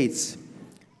 different states: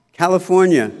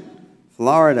 California,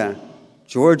 Florida,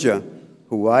 Georgia,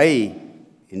 Hawaii,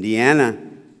 Indiana,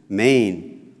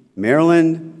 Maine,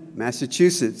 Maryland,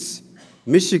 Massachusetts,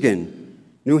 Michigan,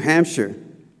 New Hampshire,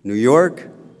 New York,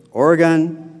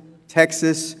 Oregon,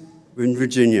 Texas, and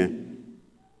Virginia.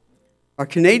 Our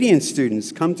Canadian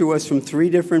students come to us from 3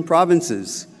 different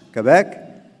provinces: Quebec,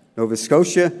 Nova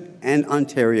Scotia, and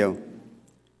Ontario.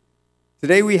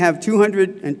 Today we have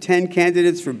 210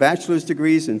 candidates for bachelor's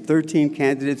degrees and 13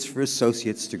 candidates for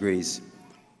associate's degrees.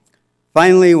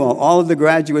 Finally, while all of the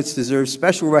graduates deserve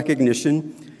special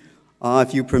recognition,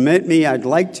 if you permit me, I'd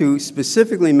like to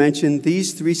specifically mention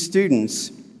these 3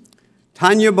 students.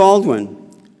 Tanya Baldwin,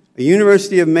 a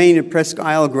University of Maine at Presque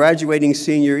Isle graduating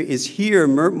senior, is here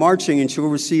marching, and she'll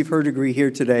receive her degree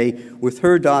here today with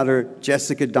her daughter,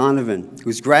 Jessica Donovan,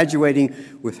 who's graduating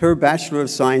with her Bachelor of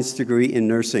Science degree in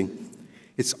nursing.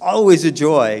 It's always a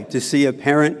joy to see a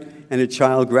parent and a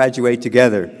child graduate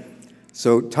together.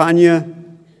 So Tanya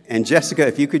and Jessica,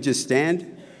 if you could just stand.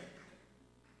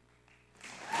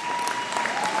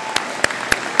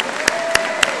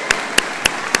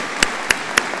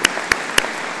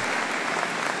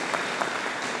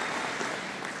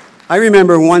 I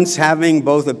remember once having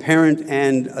both a parent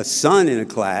and a son in a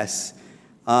class,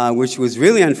 which was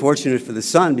really unfortunate for the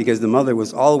son because the mother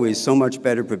was always so much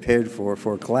better prepared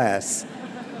for class.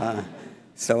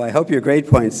 So I hope your grade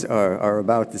points are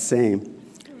about the same.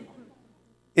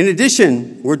 In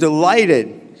addition, we're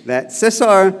delighted that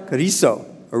Cesar Carrizo,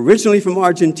 originally from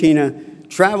Argentina,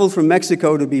 traveled from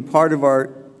Mexico to be part of our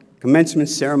commencement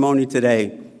ceremony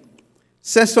today.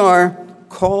 Cesar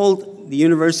called the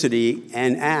university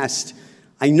and asked,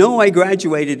 I know I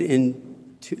graduated in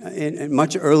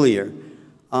much earlier,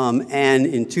 and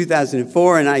in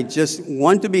 2004, and I just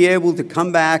want to be able to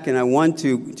come back and I want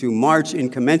to march in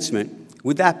commencement.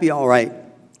 Would that be all right?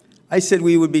 I said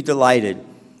we would be delighted.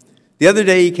 The other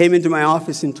day, he came into my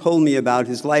office and told me about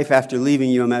his life after leaving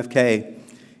UMFK.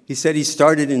 He said he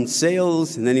started in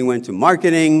sales, and then he went to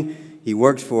marketing. He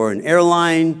worked for an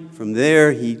airline. From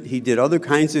there, he did other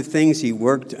kinds of things.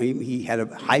 He had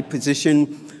a high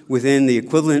position within the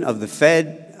equivalent of the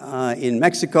Fed in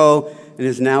Mexico, and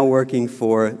is now working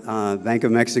for Bank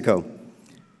of Mexico.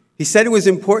 He said it was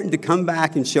important to come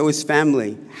back and show his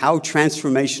family how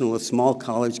transformational a small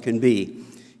college can be.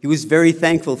 He was very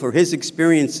thankful for his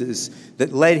experiences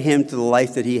that led him to the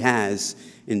life that he has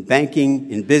in banking,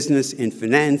 in business, in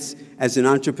finance, as an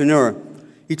entrepreneur.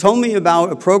 He told me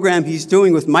about a program he's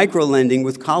doing with microlending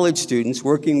with college students,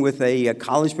 working with a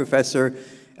college professor,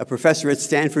 a professor at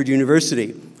Stanford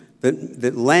University,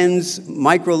 that lends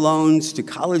microloans to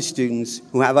college students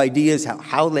who have ideas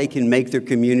how they can make their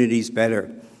communities better.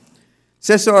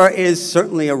 Cesar is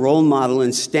certainly a role model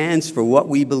and stands for what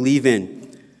we believe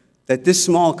in, that this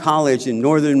small college in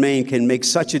northern Maine can make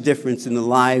such a difference in the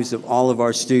lives of all of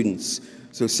our students.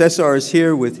 So Cesar is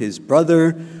here with his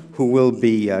brother, who will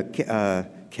be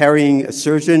carrying a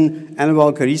surgeon,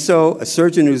 Anibal Carrizo, a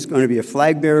surgeon who's going to be a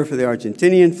flag bearer for the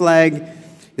Argentinian flag,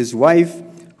 his wife,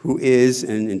 who is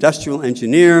an industrial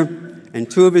engineer, and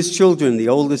two of his children, the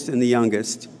oldest and the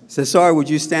youngest. Cesar, would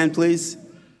you stand, please?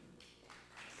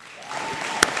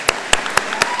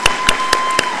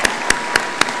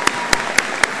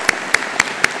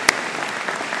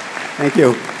 Thank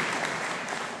you.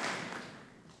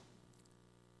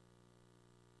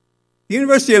 The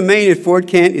University of Maine at Fort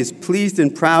Kent is pleased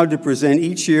and proud to present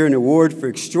each year an award for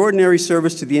extraordinary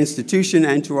service to the institution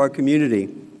and to our community.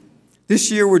 This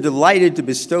year, we're delighted to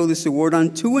bestow this award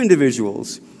on two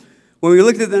individuals. When we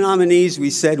looked at the nominees, we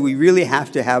said we really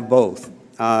have to have both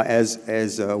as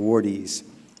awardees.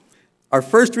 Our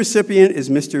first recipient is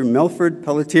Mr. Melford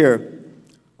Pelletier.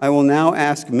 I will now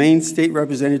ask Maine State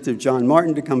Representative John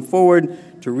Martin to come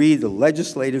forward to read the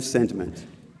legislative sentiment.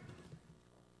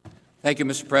 Thank you,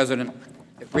 Mr. President.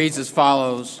 It reads as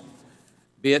follows.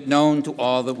 Be it known to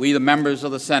all that we, the members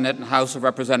of the Senate and House of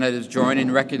Representatives, join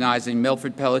in recognizing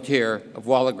Melford Pelletier of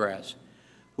Wallagrass,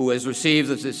 who has received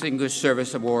the Distinguished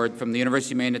Service Award from the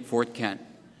University of Maine at Fort Kent.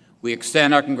 We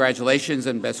extend our congratulations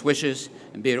and best wishes,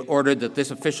 and be it ordered that this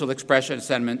official expression of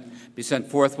sentiment be sent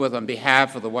forthwith on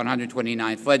behalf of the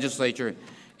 129th Legislature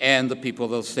and the people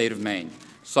of the state of Maine.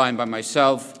 Signed by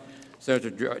myself,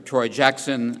 Senator Troy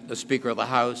Jackson, the Speaker of the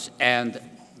House, and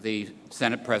the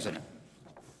Senate President.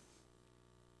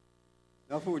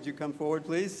 Melford, would you come forward,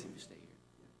 please?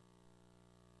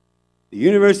 The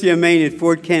University of Maine at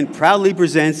Fort Kent proudly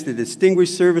presents the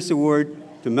Distinguished Service Award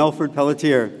to Melford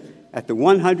Pelletier at the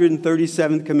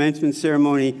 137th commencement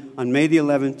ceremony on May the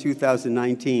 11th,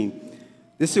 2019.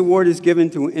 This award is given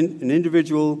to an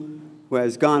individual who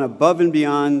has gone above and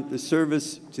beyond the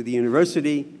service to the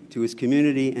university, to his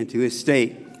community, and to his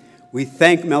state. We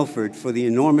thank Melford for the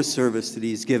enormous service that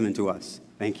he's given to us.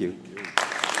 Thank you.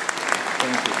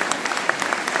 Thank you.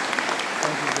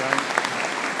 Thank you, John.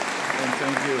 And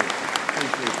thank you.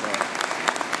 Appreciate that.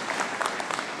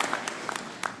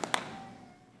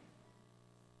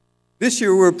 This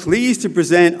year, we're pleased to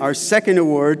present our second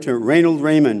award to Reynold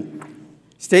Raymond.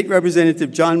 State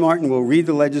Representative John Martin will read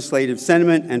the legislative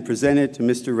sentiment and present it to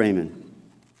Mr. Raymond.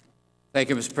 Thank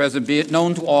you, Mr. President. Be it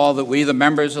known to all that we, the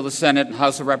members of the Senate and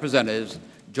House of Representatives,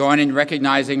 join in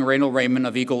recognizing Reynold Raymond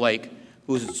of Eagle Lake,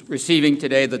 who is receiving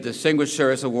today the Distinguished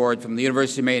Service Award from the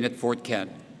University of Maine at Fort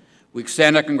Kent. We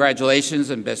extend our congratulations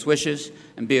and best wishes,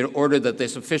 and be it ordered that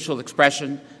this official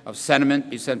expression of sentiment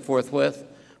be sent forthwith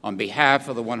on behalf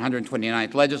of the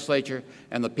 129th Legislature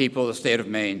and the people of the state of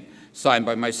Maine, signed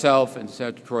by myself and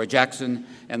Senator Troy Jackson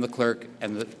and the clerk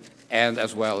and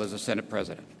as well as the Senate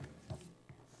President.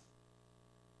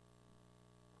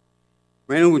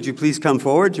 Reynold, would you please come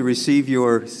forward to receive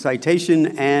your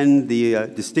citation and the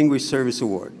Distinguished Service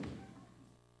Award?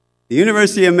 The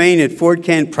University of Maine at Fort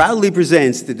Kent proudly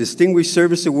presents the Distinguished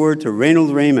Service Award to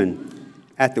Reynold Raymond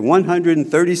at the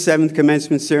 137th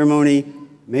commencement ceremony,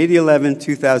 May the 11th,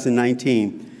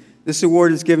 2019. This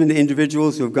award is given to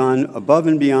individuals who have gone above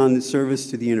and beyond the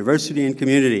service to the university and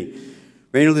community.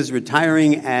 Reynold is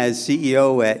retiring as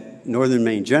CEO at Northern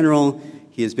Maine General.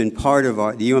 He has been part of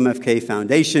the UMFK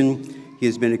Foundation. He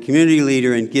has been a community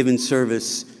leader and given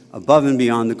service above and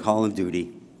beyond the call of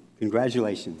duty.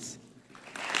 Congratulations.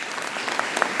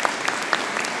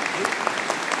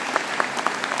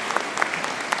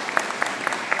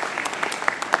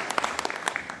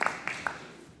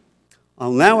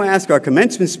 I'll now ask our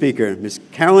commencement speaker, Ms.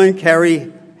 Carolyn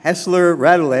Carey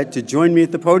Hessler-Radelet, to join me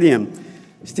at the podium.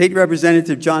 State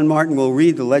Representative John Martin will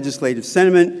read the legislative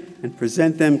sentiment and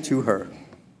present them to her.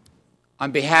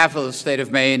 On behalf of the state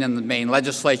of Maine and the Maine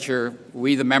legislature,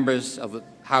 we, the members of the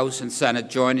House and Senate,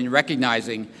 join in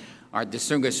recognizing our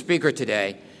distinguished speaker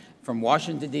today from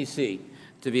Washington, D.C.,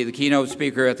 to be the keynote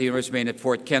speaker at the University of Maine at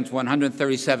Fort Kent's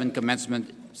 137th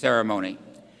commencement ceremony.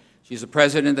 She's the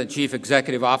President and Chief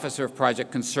Executive Officer of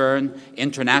Project Concern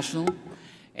International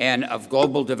and of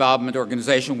Global Development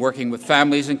Organization working with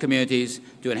families and communities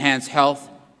to enhance health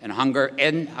and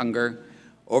hunger,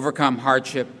 overcome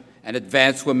hardship, and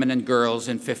advance women and girls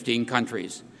in 15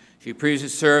 countries. She previously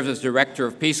served as Director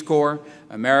of Peace Corps,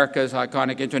 America's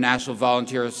iconic international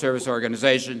volunteer service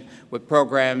organization with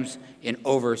programs in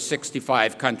over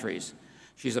 65 countries.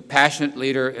 She's a passionate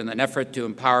leader in an effort to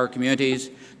empower communities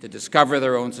to discover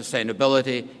their own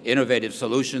sustainability, innovative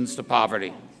solutions to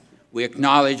poverty. We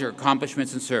acknowledge her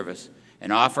accomplishments in service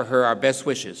and offer her our best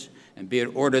wishes, and be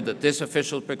it ordered that this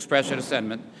official expression of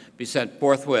sentiment be sent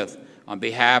forthwith on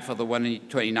behalf of the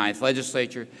 129th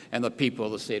Legislature and the people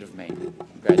of the state of Maine.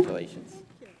 Congratulations.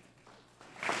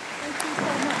 Thank you so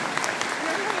much.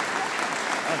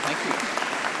 Oh, thank you.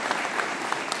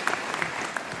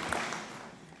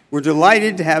 We're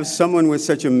delighted to have someone with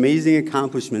such amazing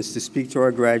accomplishments to speak to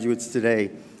our graduates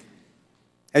today.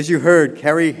 As you heard,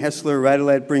 Carey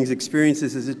Hessler-Radelet brings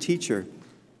experiences as a teacher,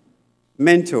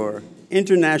 mentor,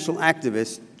 international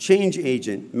activist, change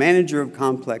agent, manager of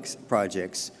complex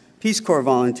projects, Peace Corps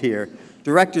volunteer,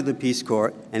 director of the Peace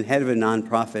Corps, and head of a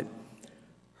nonprofit.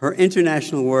 Her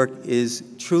international work is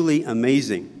truly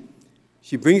amazing.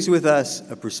 She brings with us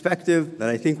a perspective that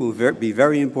I think will be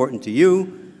very important to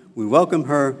you. We welcome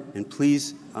her, and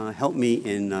please help me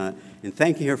in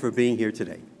thanking her for being here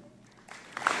today.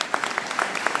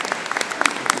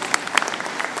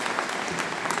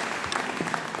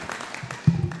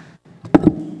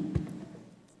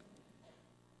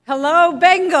 Hello,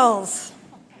 Bengals.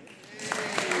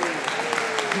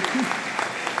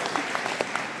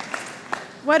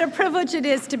 What a privilege it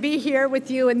is to be here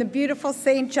with you in the beautiful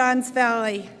St. Johns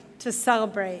Valley to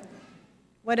celebrate.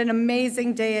 What an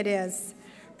amazing day it is.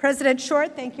 President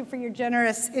Short, thank you for your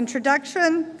generous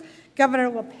introduction. Governor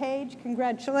LePage,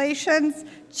 congratulations.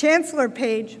 Chancellor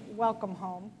Page, welcome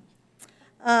home.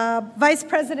 Vice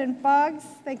President Boggs,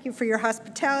 thank you for your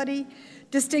hospitality.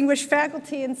 Distinguished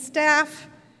faculty and staff,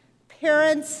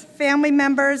 parents, family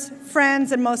members,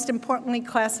 friends, and most importantly,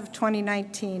 class of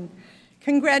 2019.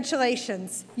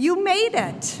 Congratulations, you made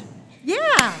it.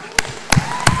 Yeah.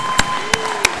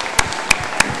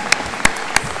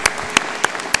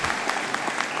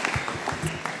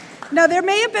 Now, there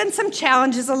may have been some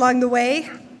challenges along the way.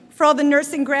 For all the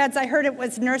nursing grads, I heard it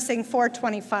was nursing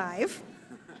 425.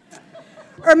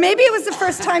 Or maybe it was the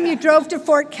first time you drove to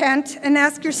Fort Kent and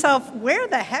asked yourself, where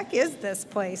the heck is this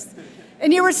place?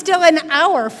 And you were still an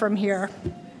hour from here.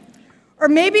 Or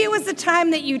maybe it was the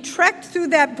time that you trekked through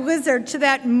that blizzard to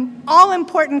that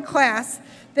all-important class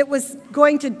that was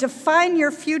going to define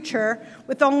your future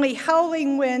with only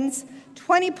howling winds,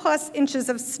 20-plus inches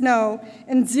of snow,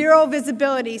 and zero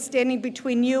visibility standing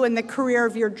between you and the career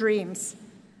of your dreams.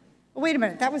 Well, wait a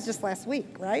minute, that was just last week,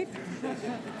 right?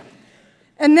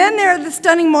 And then there are the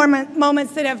stunning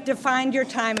moments that have defined your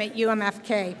time at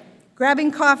UMFK.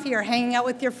 Grabbing coffee or hanging out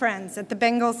with your friends at the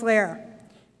Bengals Lair.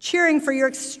 Cheering for your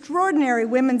extraordinary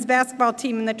women's basketball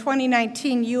team in the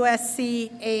 2019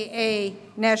 USCAA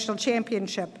National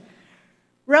Championship.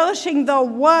 Relishing the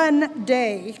one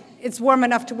day it's warm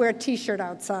enough to wear a t-shirt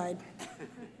outside.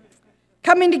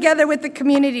 Coming together with the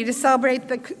community to celebrate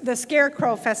the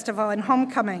Scarecrow Festival and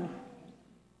homecoming.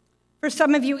 For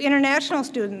some of you international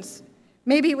students,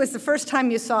 maybe it was the first time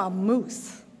you saw a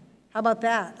moose. How about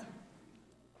that?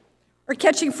 Or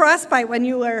catching frostbite when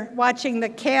you were watching the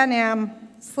Can-Am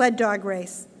sled dog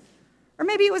race. Or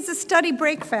maybe it was a study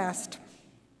break fast.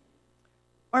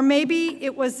 Or maybe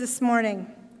it was this morning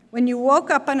when you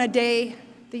woke up on a day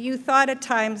that you thought at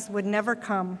times would never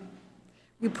come.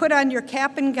 You put on your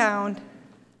cap and gown,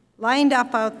 lined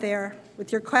up out there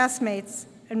with your classmates,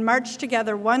 and marched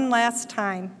together one last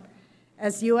time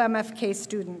as UMFK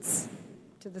students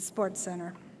to the Sports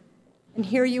Center. and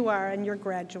here you are, and you're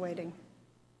graduating.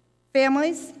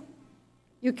 Families,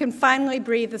 you can finally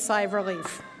breathe a sigh of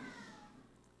relief.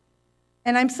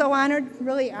 And I'm so honored,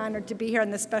 really honored to be here on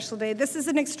this special day. This is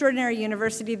an extraordinary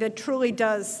university that truly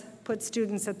does put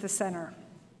students at the center.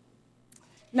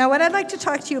 Now, what I'd like to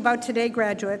talk to you about today,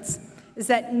 graduates, is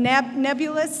that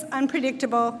nebulous,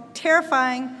 unpredictable,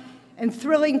 terrifying, and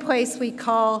thrilling place we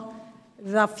call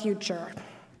the future.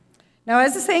 Now,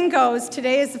 as the saying goes,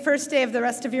 today is the first day of the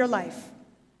rest of your life.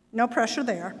 No pressure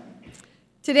there.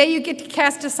 Today you get to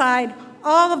cast aside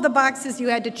all of the boxes you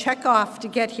had to check off to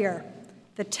get here.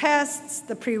 The tests,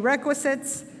 the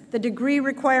prerequisites, the degree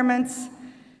requirements.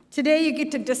 Today you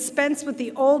get to dispense with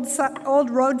the old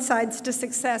roadsides to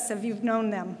success if you've known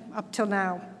them up till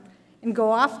now, and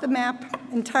go off the map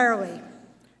entirely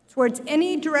towards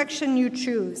any direction you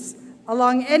choose,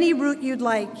 along any route you'd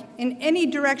like, in any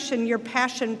direction your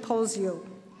passion pulls you.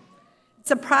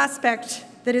 It's a prospect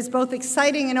that is both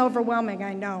exciting and overwhelming,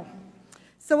 I know.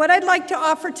 So what I'd like to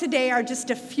offer today are just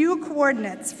a few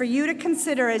coordinates for you to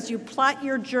consider as you plot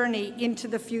your journey into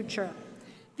the future.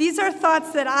 These are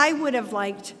thoughts that I would have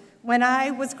liked when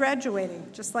I was graduating,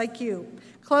 just like you,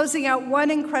 closing out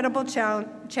one incredible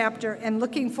chapter and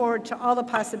looking forward to all the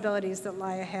possibilities that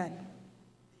lie ahead.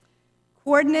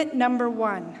 Coordinate number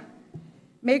 1,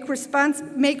 make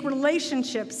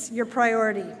relationships your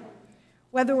priority.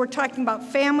 Whether we're talking about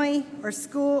family or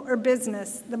school or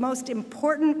business, the most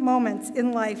important moments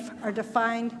in life are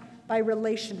defined by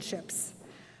relationships.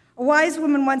 A wise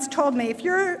woman once told me, if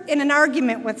you're in an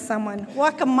argument with someone,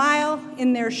 walk a mile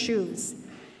in their shoes.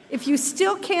 If you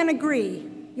still can't agree,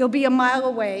 you'll be a mile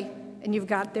away and you've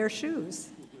got their shoes.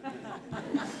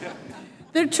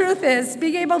 The truth is,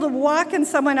 being able to walk in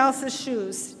someone else's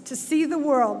shoes, to see the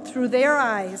world through their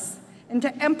eyes, and to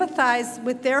empathize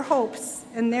with their hopes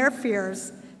and their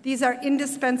fears, these are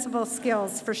indispensable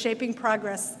skills for shaping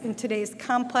progress in today's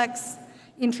complex,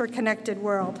 interconnected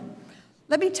world.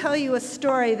 Let me tell you a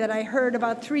story that I heard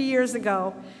about 3 years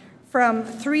ago from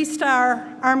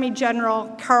 3-star Army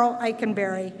General Carl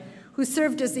Eikenberry, who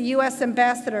served as the U.S.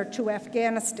 ambassador to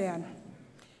Afghanistan.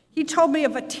 He told me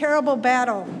of a terrible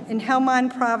battle in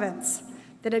Helmand province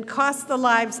that had cost the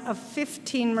lives of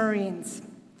 15 Marines.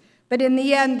 But in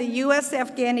the end, the U.S.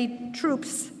 Afghani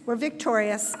troops were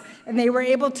victorious, and they were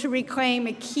able to reclaim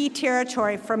a key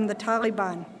territory from the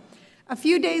Taliban. A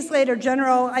few days later,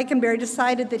 General Eikenberry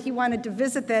decided that he wanted to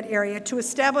visit that area to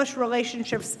establish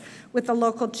relationships with the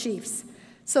local chiefs.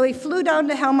 So he flew down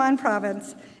to Helmand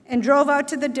province and drove out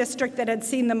to the district that had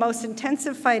seen the most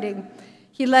intensive fighting.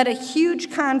 He led a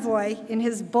huge convoy in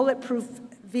his bulletproof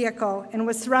vehicle and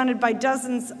was surrounded by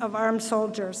dozens of armed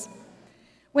soldiers.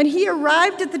 When he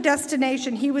arrived at the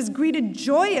destination, he was greeted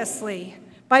joyously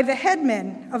by the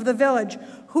headman of the village,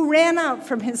 who ran out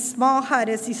from his small hut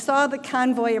as he saw the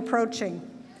convoy approaching.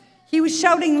 He was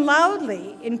shouting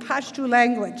loudly in Pashto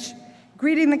language,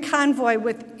 greeting the convoy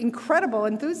with incredible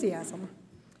enthusiasm.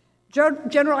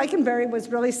 General Eikenberry was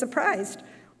really surprised.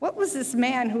 What was this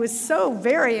man who was so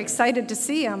very excited to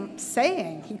see him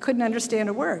saying? He couldn't understand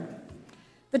a word.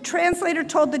 The translator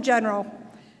told the general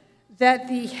that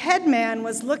the headman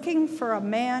was looking for a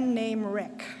man named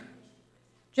Rick.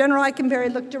 General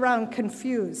Eikenberry looked around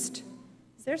confused.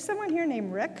 Is there someone here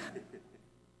named Rick?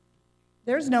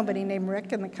 There's nobody named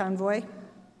Rick in the convoy.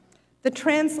 The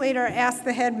translator asked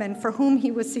the headman for whom he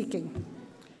was seeking.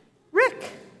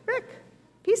 Rick,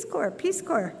 Peace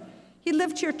Corps. He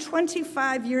lived here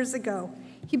 25 years ago.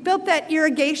 He built that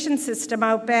irrigation system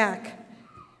out back.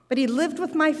 But he lived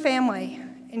with my family,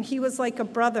 and he was like a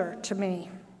brother to me.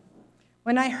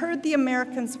 When I heard the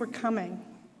Americans were coming,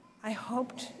 I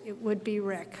hoped it would be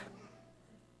Rick.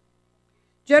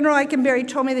 General Eikenberry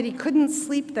told me that he couldn't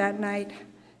sleep that night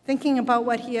thinking about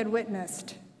what he had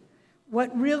witnessed.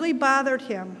 What really bothered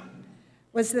him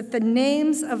was that the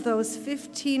names of those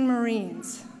 15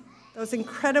 Marines, those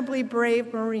incredibly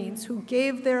brave Marines who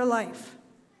gave their life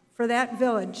for that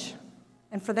village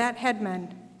and for that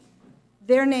headman,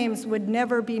 their names would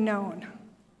never be known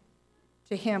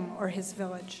to him or his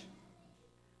village.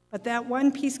 But that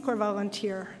one Peace Corps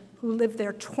volunteer who lived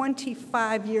there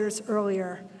 25 years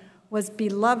earlier was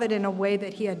beloved in a way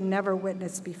that he had never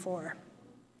witnessed before.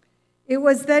 It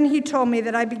was then, he told me,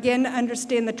 that I began to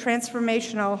understand the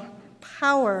transformational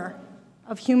power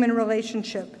of human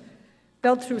relationship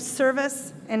built through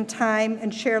service and time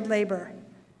and shared labor.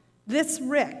 This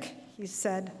Rick, he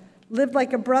said, lived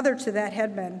like a brother to that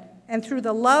headman, and through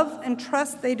the love and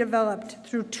trust they developed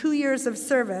through 2 years of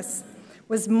service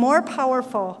was more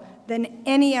powerful than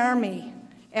any army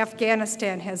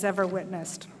Afghanistan has ever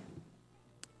witnessed.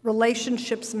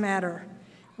 Relationships matter.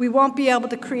 We won't be able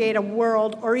to create a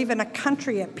world or even a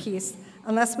country at peace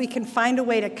unless we can find a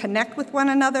way to connect with one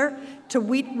another, to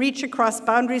reach across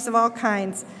boundaries of all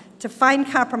kinds, to find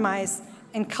compromise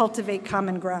and cultivate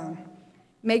common ground.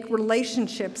 Make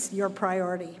relationships your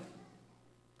priority.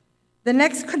 The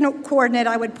next coordinate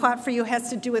I would plot for you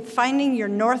has to do with finding your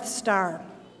North Star.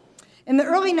 In the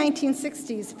early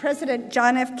 1960s, President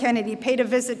John F. Kennedy paid a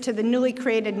visit to the newly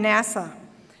created NASA.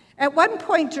 At one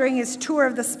point during his tour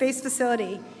of the space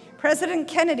facility, President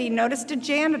Kennedy noticed a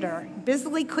janitor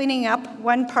busily cleaning up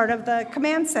one part of the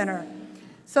command center.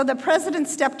 So the president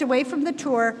stepped away from the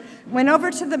tour, went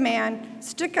over to the man,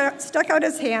 stuck out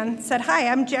his hand, said, "Hi,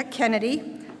 I'm Jack Kennedy.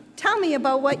 Tell me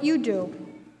about what you do."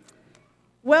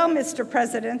 "Well, Mr.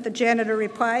 President," the janitor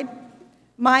replied,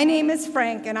 "my name is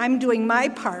Frank, and I'm doing my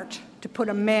part to put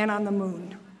a man on the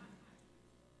moon."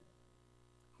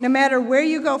 No matter where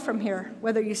you go from here,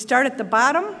 whether you start at the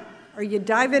bottom or you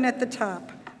dive in at the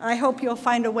top, I hope you'll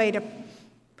find a way to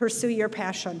pursue your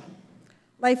passion.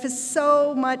 Life is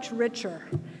so much richer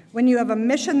when you have a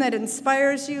mission that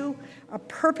inspires you, a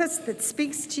purpose that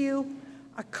speaks to you,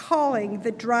 a calling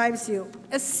that drives you,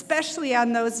 especially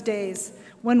on those days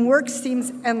when work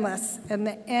seems endless and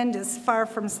the end is far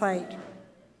from sight.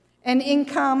 And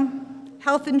income,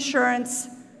 health insurance,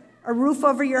 a roof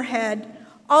over your head,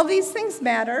 all these things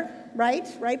matter, right?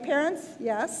 Right, parents?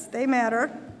 Yes, they matter.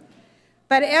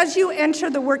 But as you enter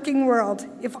the working world,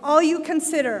 if all you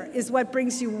consider is what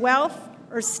brings you wealth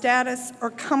or status or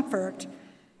comfort,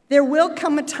 there will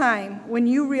come a time when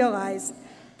you realize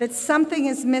that something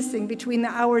is missing between the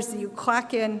hours that you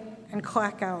clock in and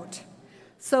clock out.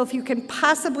 So if you can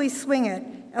possibly swing it,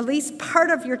 at least part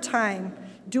of your time,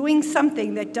 doing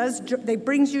something that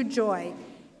brings you joy,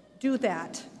 do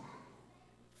that.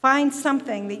 Find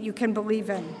something that you can believe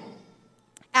in.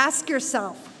 Ask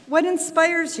yourself, what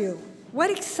inspires you? What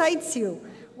excites you?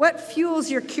 What fuels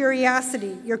your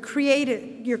curiosity, your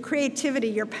creativity,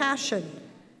 your passion?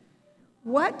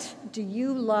 What do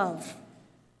you love?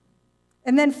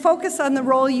 And then focus on the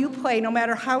role you play, no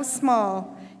matter how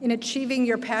small, in achieving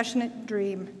your passionate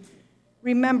dream.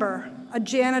 Remember, a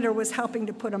janitor was helping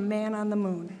to put a man on the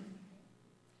moon.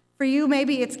 For you,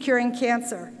 maybe it's curing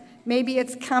cancer. Maybe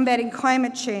it's combating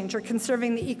climate change or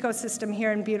conserving the ecosystem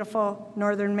here in beautiful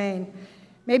northern Maine.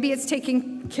 Maybe it's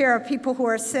taking care of people who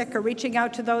are sick or reaching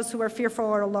out to those who are fearful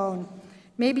or alone.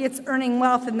 Maybe it's earning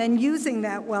wealth and then using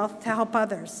that wealth to help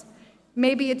others.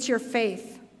 Maybe it's your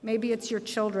faith. Maybe it's your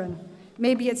children.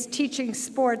 Maybe it's teaching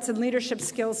sports and leadership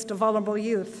skills to vulnerable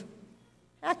youth.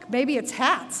 Heck, maybe it's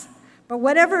hats. But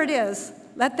whatever it is,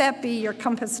 let that be your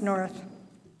compass north.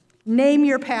 Name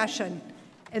your passion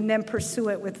and then pursue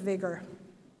it with vigor.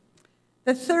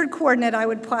 The third coordinate I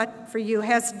would plot for you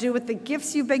has to do with the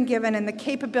gifts you've been given and the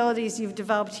capabilities you've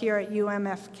developed here at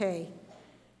UMFK.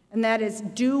 And that is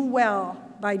do well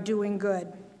by doing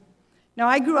good. Now,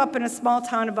 I grew up in a small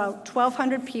town of about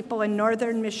 1,200 people in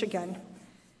northern Michigan.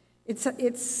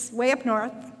 It's way up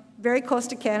north, very close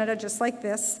to Canada, just like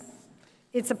this.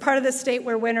 It's a part of the state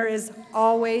where winter is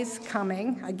always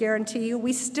coming, I guarantee you.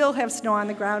 We still have snow on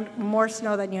the ground, more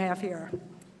snow than you have here.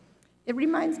 It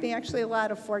reminds me actually a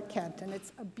lot of Fort Kent, and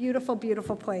it's a beautiful,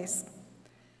 beautiful place.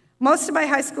 Most of my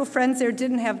high school friends there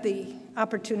didn't have the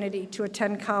opportunity to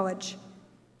attend college.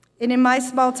 And in my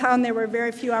small town, there were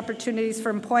very few opportunities for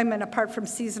employment apart from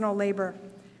seasonal labor.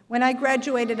 When I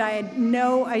graduated, I had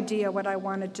no idea what I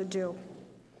wanted to do.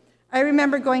 I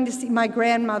remember going to see my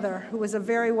grandmother, who was a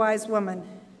very wise woman,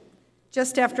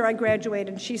 just after I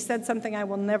graduated, and she said something I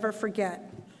will never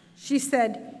forget. She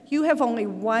said, "You have only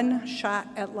one shot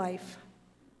at life.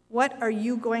 What are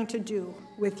you going to do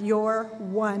with your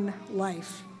one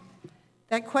life?"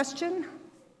 That question,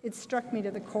 it struck me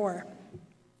to the core.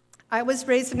 I was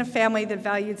raised in a family that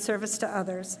valued service to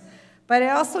others, but I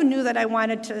also knew that I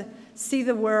wanted to see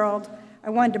the world. I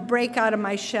wanted to break out of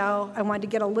my shell. I wanted to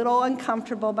get a little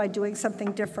uncomfortable by doing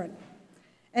something different.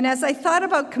 And as I thought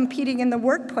about competing in the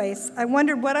workplace, I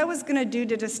wondered what I was going to do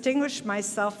to distinguish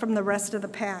myself from the rest of the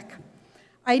pack.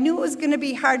 I knew it was going to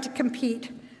be hard to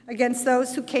compete against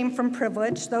those who came from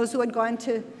privilege, those who had gone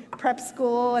to prep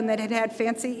school and that had had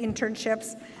fancy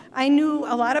internships. I knew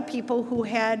a lot of people who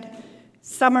had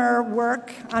summer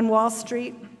work on Wall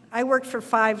Street. I worked for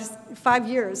five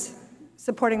years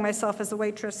supporting myself as a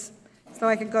waitress so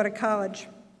I could go to college.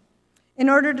 In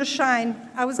order to shine,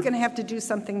 I was going to have to do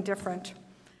something different.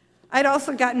 I'd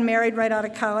also gotten married right out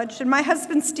of college, and my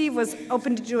husband Steve was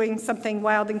open to doing something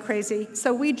wild and crazy,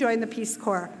 so we joined the Peace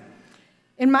Corps.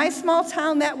 In my small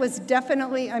town, that was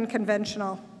definitely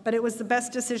unconventional, but it was the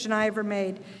best decision I ever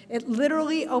made. It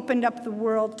literally opened up the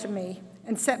world to me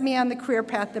and set me on the career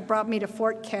path that brought me to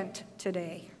Fort Kent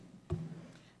today.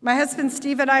 My husband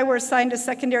Steve and I were assigned as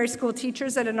secondary school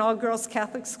teachers at an all-girls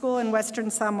Catholic school in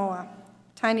Western Samoa,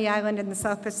 tiny island in the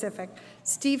South Pacific.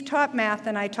 Steve taught math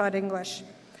and I taught English.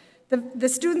 The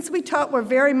students we taught were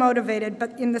very motivated,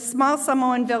 but in the small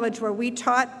Samoan village where we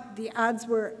taught, the odds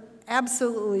were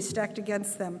absolutely stacked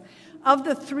against them. Of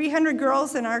the 300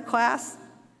 girls in our class,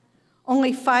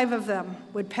 only 5 of them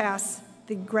would pass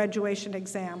the graduation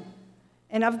exam.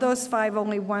 And of those 5,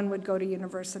 only 1 would go to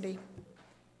university.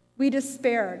 We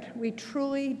despaired, we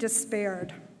truly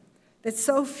despaired, that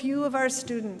so few of our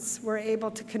students were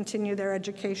able to continue their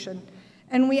education.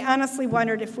 And we honestly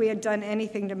wondered if we had done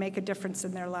anything to make a difference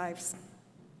in their lives.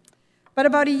 But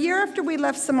about a year after we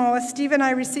left Samoa, Steve and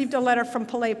I received a letter from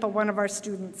Palepa, one of our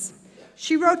students.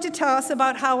 She wrote to tell us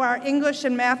about how our English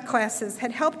and math classes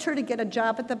had helped her to get a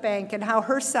job at the bank and how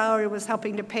her salary was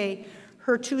helping to pay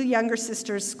her 2 younger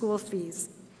sisters' school fees.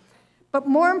 But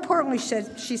more importantly,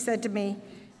 she said to me,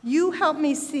 "You helped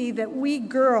me see that we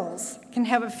girls can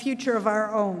have a future of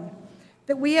our own,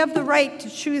 that we have the right to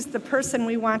choose the person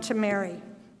we want to marry,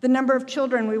 the number of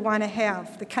children we want to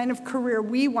have, the kind of career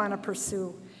we want to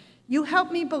pursue. You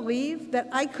helped me believe that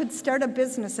I could start a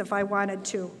business if I wanted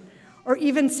to, or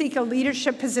even seek a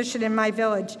leadership position in my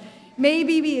village.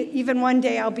 Maybe even one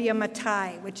day I'll be a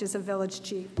matai, which is a village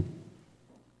chief."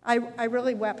 I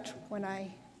really wept when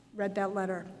I read that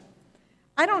letter.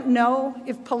 I don't know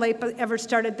if Palepa ever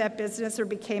started that business or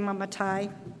became a matai,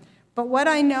 but what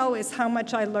I know is how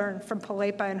much I learned from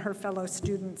Palepa and her fellow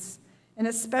students, and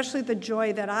especially the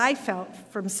joy that I felt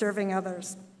from serving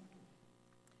others.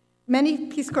 Many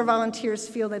Peace Corps volunteers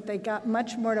feel that they got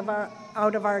much more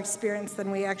out of our experience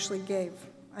than we actually gave.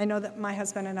 I know that my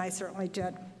husband and I certainly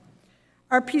did.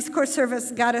 Our Peace Corps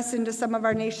service got us into some of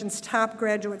our nation's top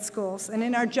graduate schools, and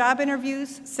in our job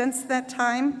interviews since that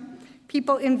time,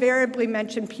 people invariably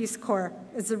mention Peace Corps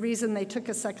as the reason they took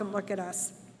a second look at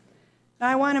us. Now,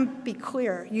 I want to be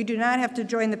clear, you do not have to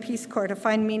join the Peace Corps to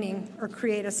find meaning or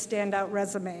create a standout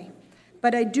resume,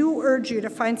 but I do urge you to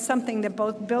find something that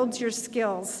both builds your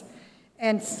skills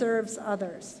and serves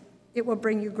others. It will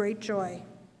bring you great joy.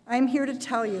 I'm here to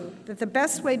tell you that the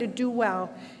best way to do well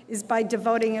is by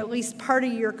devoting at least part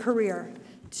of your career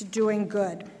to doing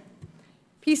good.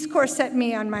 Peace Corps set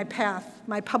me on my path,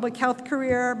 my public health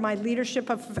career, my leadership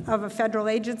of a federal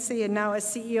agency, and now as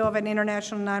CEO of an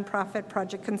international nonprofit,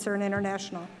 Project Concern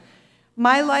International.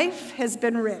 My life has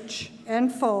been rich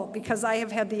and full because I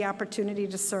have had the opportunity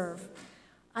to serve.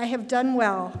 I have done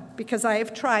well because I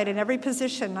have tried in every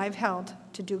position I've held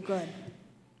to do good.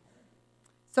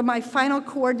 So my final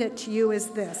coordinate to you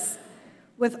is this.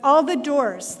 With all the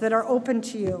doors that are open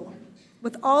to you,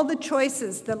 with all the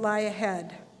choices that lie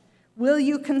ahead, will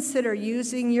you consider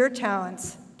using your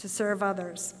talents to serve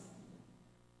others?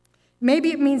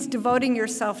 Maybe it means devoting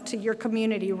yourself to your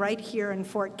community right here in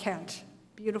Fort Kent,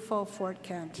 beautiful Fort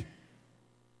Kent.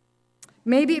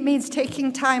 Maybe it means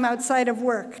taking time outside of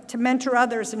work to mentor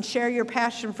others and share your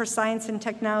passion for science and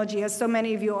technology, as so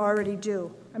many of you already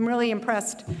do. I'm really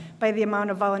impressed by the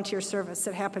amount of volunteer service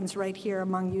that happens right here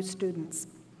among you students.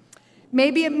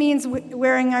 Maybe it means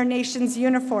wearing our nation's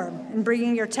uniform and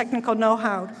bringing your technical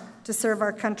know-how to serve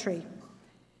our country.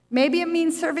 Maybe it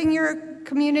means serving your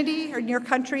community or your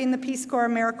country in the Peace Corps or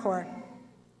AmeriCorps.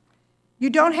 You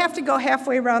don't have to go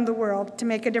halfway around the world to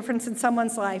make a difference in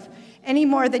someone's life any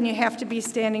more than you have to be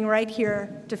standing right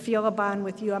here to feel a bond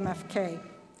with UMFK.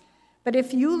 But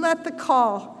if you let the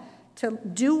call to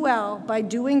do well by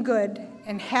doing good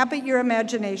and habit your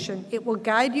imagination, it will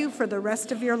guide you for the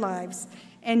rest of your lives,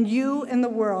 and you and the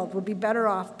world will be better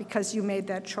off because you made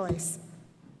that choice.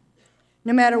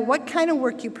 No matter what kind of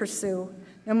work you pursue,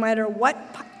 no matter what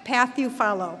path you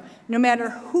follow, no matter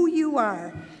who you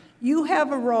are, you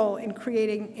have a role in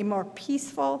creating a more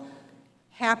peaceful,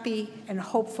 happy, and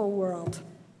hopeful world.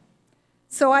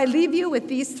 So I leave you with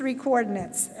these 3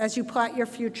 coordinates as you plot your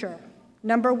future.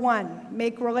 Number 1,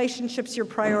 make relationships your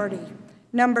priority.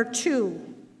 Number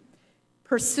 2,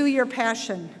 pursue your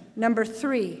passion. Number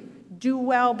 3, do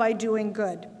well by doing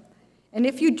good. And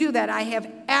if you do that, I have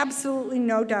absolutely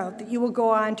no doubt that you will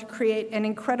go on to create an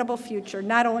incredible future,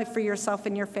 not only for yourself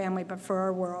and your family, but for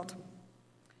our world.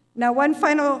 Now, one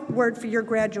final word for your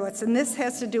graduates, and this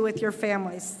has to do with your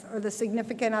families or the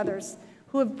significant others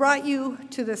who have brought you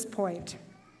to this point.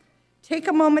 Take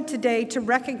a moment today to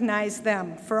recognize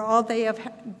them for all they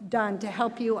have done to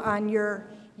help you on your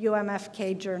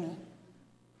UMFK journey.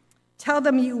 Tell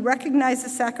them you recognize the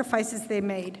sacrifices they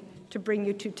made to bring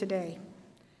you to today.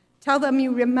 Tell them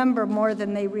you remember more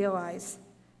than they realize.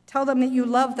 Tell them that you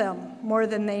love them more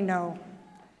than they know.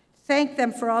 Thank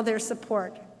them for all their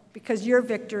support, because your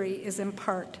victory is in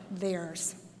part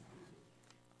theirs.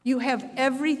 You have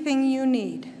everything you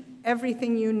need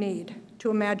to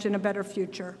imagine a better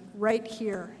future right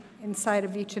here inside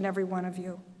of each and every one of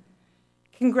you.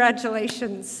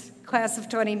 Congratulations, class of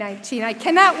 2019. I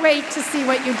cannot wait to see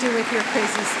what you do with your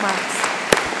crazy smiles.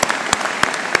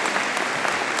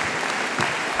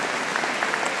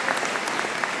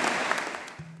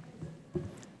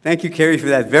 Thank you, Carrie, for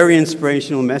that very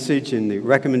inspirational message and the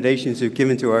recommendations you've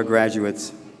given to our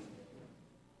graduates.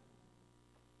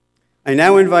 I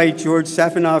now invite George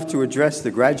Safanoff to address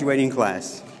the graduating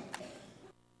class.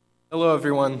 Hello,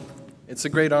 everyone. It's a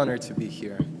great honor to be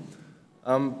here.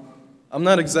 I'm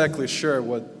not exactly sure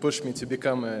what pushed me to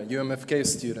become a UMFK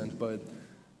student, but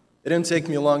it didn't take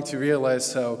me long to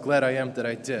realize how glad I am that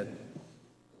I did.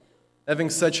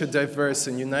 Having such a diverse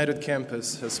and united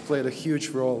campus has played a huge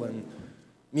role in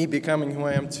me becoming who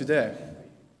I am today.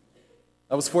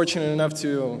 I was fortunate enough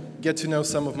to get to know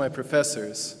some of my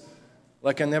professors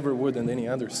like I never would in any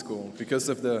other school because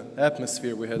of the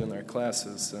atmosphere we had in our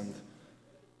classes. And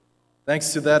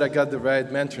thanks to that, I got the right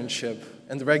mentorship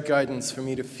and the right guidance for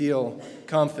me to feel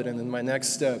confident in my next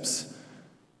steps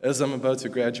as I'm about to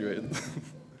graduate.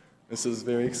 This is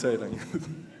very exciting.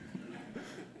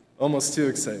 Almost too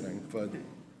exciting. But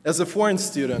as a foreign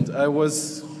student, I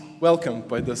was welcomed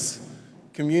by this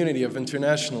community of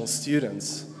international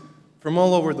students from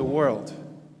all over the world.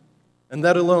 And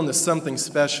that alone is something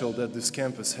special that this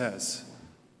campus has.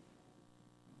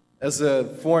 As a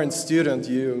foreign student,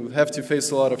 you have to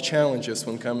face a lot of challenges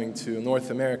when coming to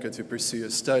North America to pursue your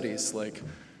studies, like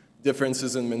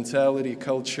differences in mentality,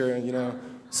 culture,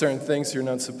 certain things you're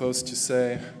not supposed to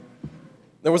say.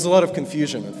 There was a lot of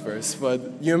confusion at first,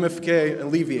 but UMFK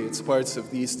alleviates parts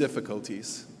of these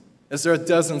difficulties, as there are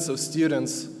dozens of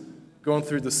students going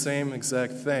through the same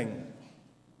exact thing.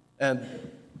 And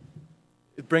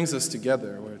it brings us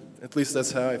together, or at least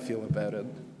that's how I feel about it.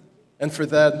 And for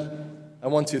that, I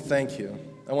want to thank you.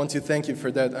 I want to thank you for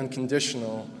that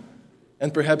unconditional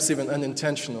and perhaps even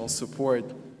unintentional support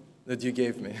that you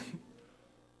gave me.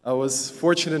 I was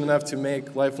fortunate enough to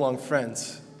make lifelong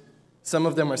friends. Some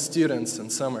of them are students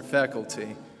and some are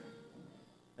faculty.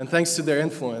 And thanks to their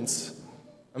influence,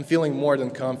 I'm feeling more than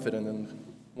confident in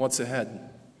what's ahead,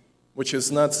 which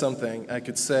is not something I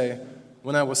could say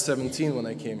when I was 17 when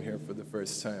I came here for the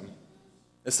first time.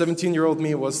 A 17-year-old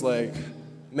me was like,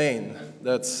 Maine,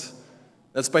 that's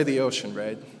by the ocean,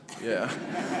 right? Yeah.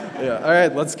 Yeah, all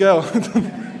right, let's go.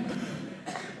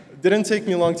 It didn't take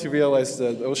me long to realize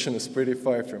that the ocean is pretty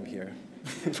far from here.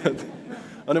 But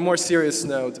on a more serious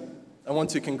note, I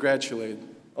want to congratulate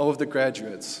all of the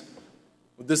graduates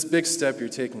with this big step you're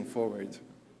taking forward.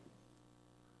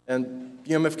 And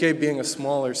UMFK being a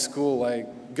smaller school, I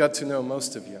got to know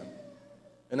most of you.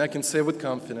 And I can say with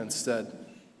confidence that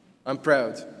I'm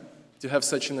proud to have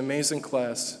such an amazing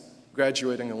class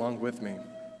graduating along with me.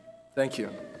 Thank you.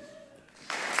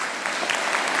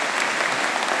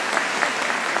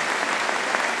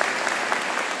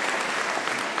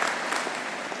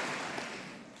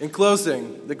 In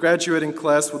closing, the graduating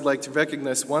class would like to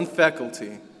recognize one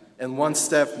faculty and one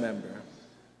staff member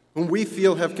whom we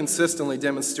feel have consistently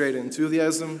demonstrated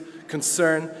enthusiasm,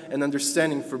 concern, and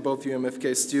understanding for both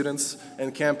UMFK students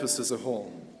and campus as a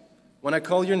whole. When I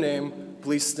call your name,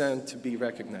 please stand to be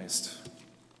recognized.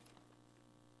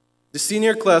 The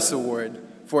Senior Class Award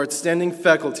for Outstanding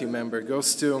Faculty Member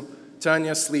goes to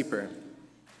Tanya Sleeper.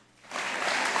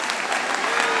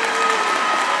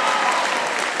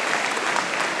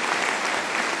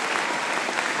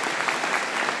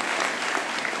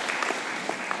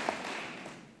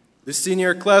 The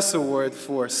Senior Class Award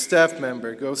for Staff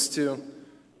Member goes to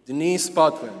Denise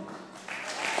Potvin.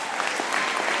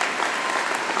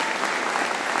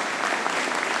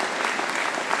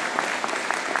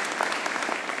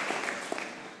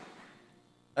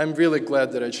 I'm really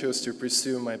glad that I chose to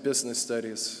pursue my business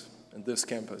studies at this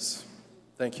campus.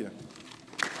 Thank you.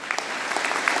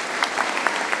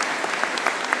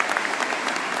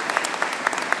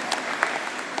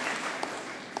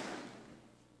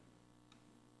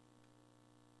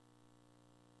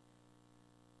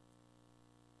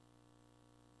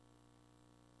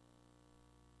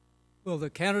 Will the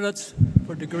candidates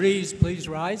for degrees please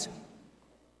rise?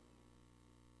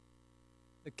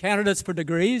 The candidates for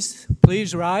degrees,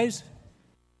 please rise.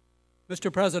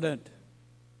 Mr. President,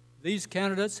 these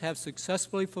candidates have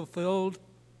successfully fulfilled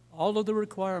all of the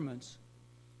requirements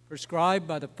prescribed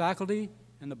by the faculty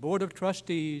and the Board of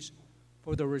Trustees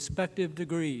for their respective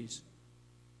degrees.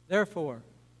 Therefore,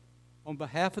 on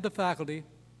behalf of the faculty,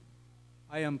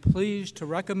 I am pleased to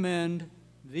recommend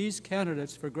these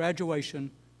candidates for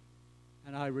graduation,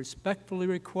 and I respectfully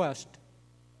request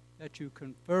that you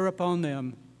confer upon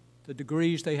them the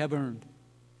degrees they have earned.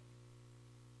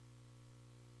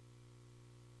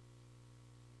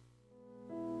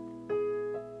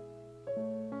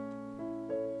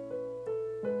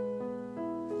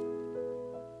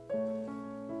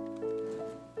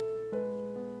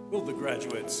 Will the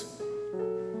graduates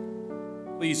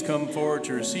please come forward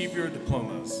to receive your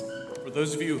diplomas? For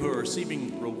those of you who are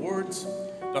receiving rewards,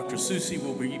 Dr. Susi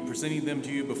will be presenting them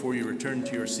to you before you return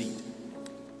to your seat.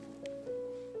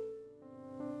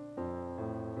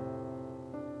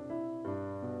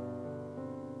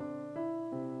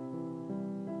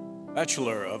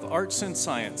 Bachelor of Arts and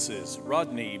Sciences,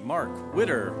 Rodney Mark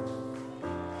Witter.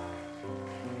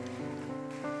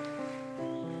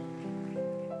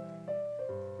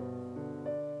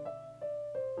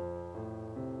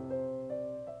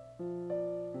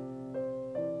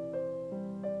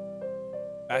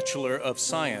 Bachelor of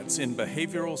Science in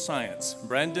Behavioral Science,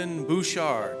 Brandon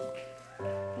Bouchard.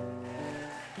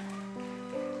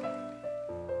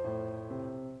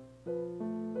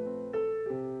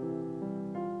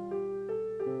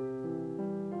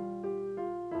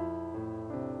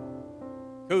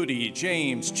 Cody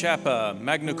James Chapa,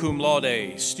 magna cum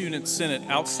laude, Student Senate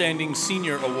Outstanding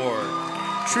Senior Award.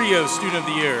 Trio Student of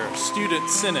the Year, Student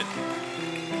Senate.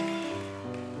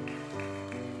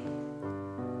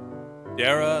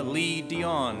 Dara Lee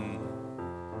Dion.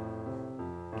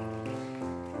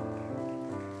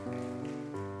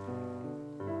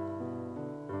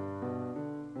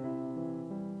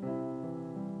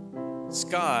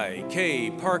 Sky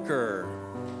K. Parker.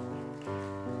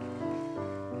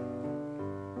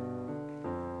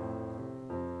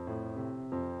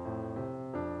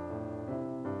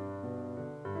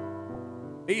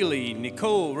 Bailey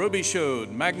Nicole Robichaud,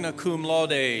 magna cum laude,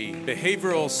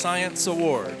 Behavioral Science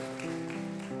Award.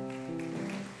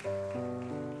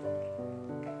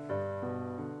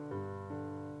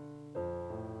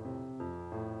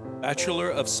 Bachelor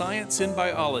of Science in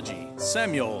Biology,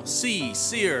 Samuel C.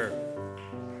 Sear.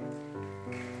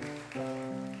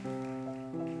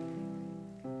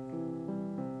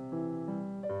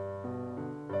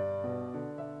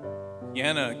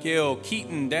 Deanna Gail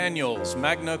Keaton Daniels,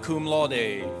 magna cum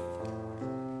laude.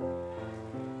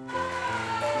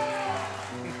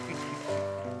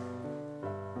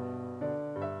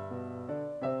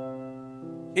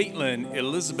 Caitlin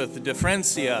Elizabeth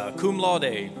DeFrancia, cum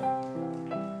laude.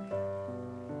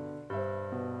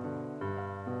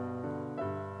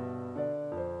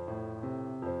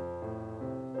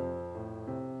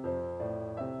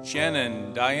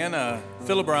 Shannon Diana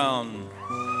Philibrown.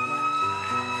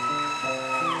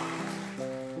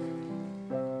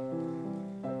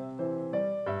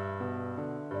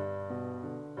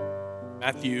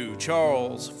 Matthew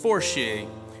Charles Fortier,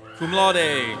 cum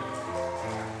laude.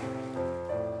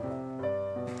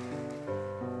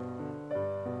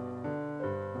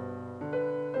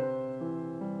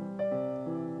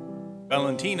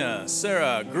 Valentina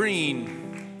Sarah Green.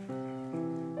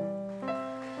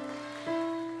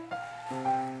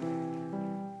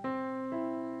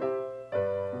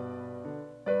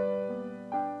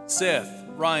 Seth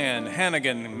Ryan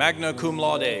Hannigan, magna cum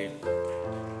laude.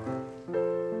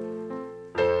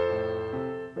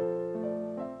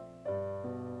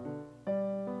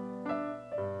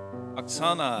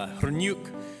 Oksana Hrnyuk,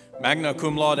 magna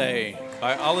cum laude,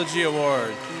 Biology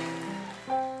Award.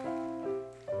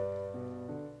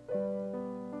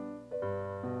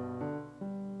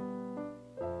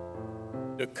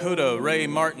 Dakota Ray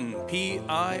Martin,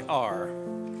 PIR.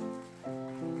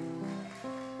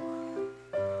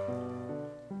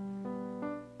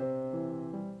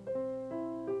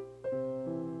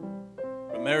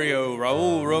 Mario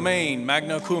Raul Romain,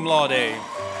 magna cum laude.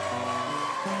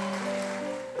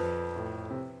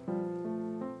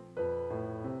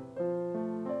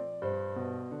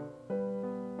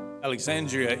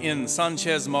 Alexandria N.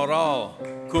 Sanchez Moral,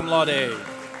 cum laude.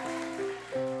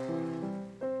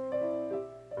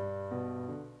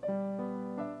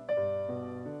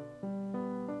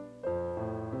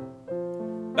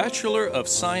 Bachelor of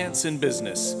Science in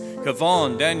Business,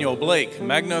 Kavon Daniel Blake,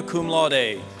 magna cum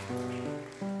laude.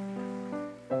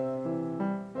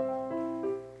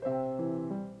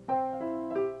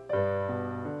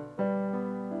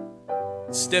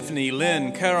 Stephanie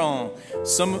Lynn Caron,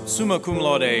 summa cum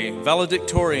laude,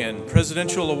 valedictorian,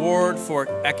 Presidential Award for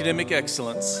Academic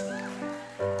Excellence.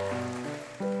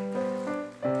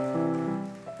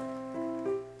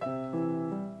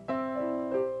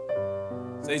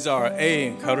 Cesar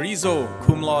A. Carrizo,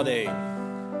 cum laude.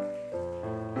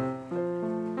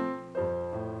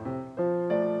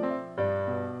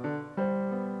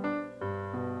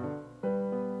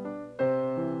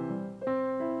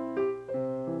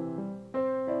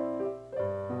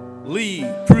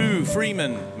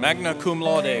 Freeman, magna cum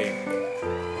laude.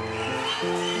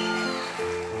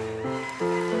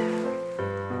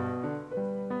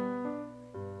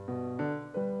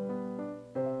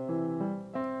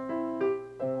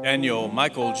 Daniel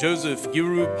Michael Joseph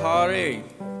Girupare.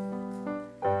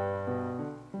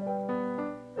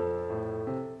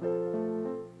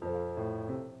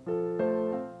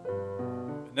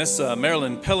 Vanessa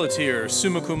Marilyn Pelletier,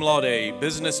 summa cum laude,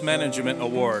 Business Management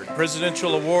Award,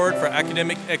 Presidential Award for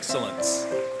Academic Excellence.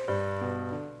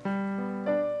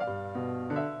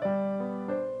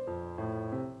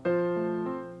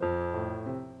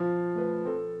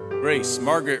 Grace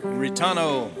Margaret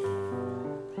Ritano.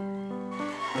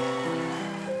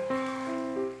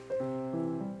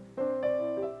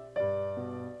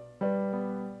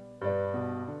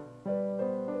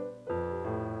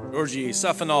 Georgie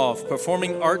Safanov,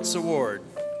 Performing Arts Award.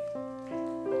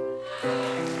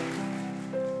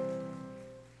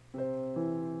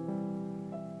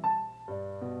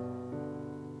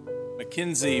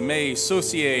 Mackenzie May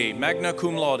Saucier, magna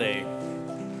cum laude.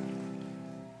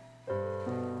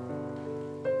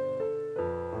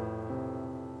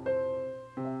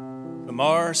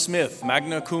 Tamar Smith,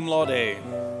 magna cum laude.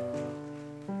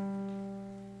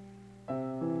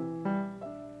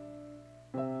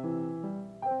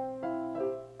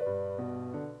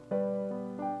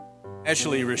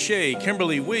 Ashley Richey,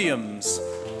 Kimberly Williams.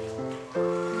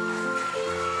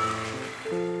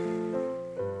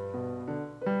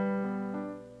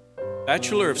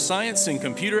 Bachelor of Science in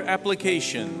Computer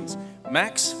Applications,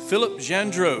 Max Philip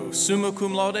Jandreau, summa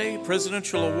cum laude,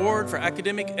 Presidential Award for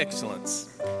Academic Excellence.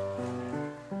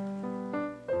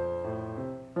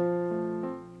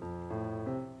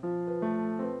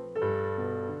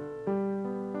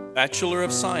 Bachelor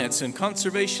of Science in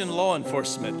Conservation Law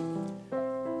Enforcement,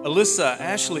 Alyssa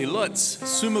Ashley Lutz,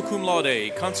 summa cum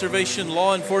laude, Conservation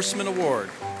Law Enforcement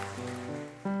Award.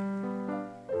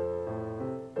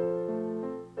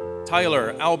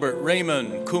 Tyler Albert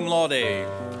Raymond, cum laude.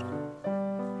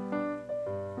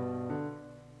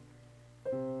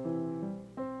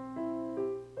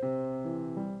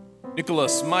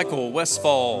 Nicholas Michael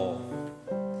Westfall.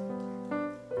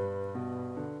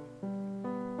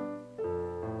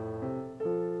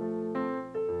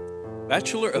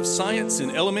 Bachelor of Science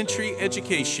in Elementary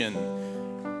Education,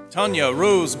 Tanya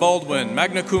Rose Baldwin,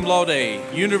 magna cum laude,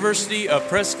 University of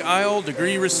Presque Isle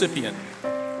degree recipient.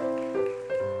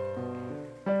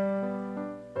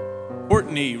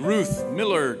 Courtney Ruth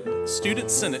Millard,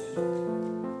 Student Senate.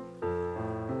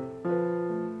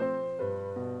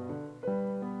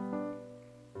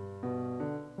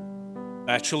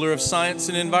 Bachelor of Science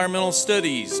in Environmental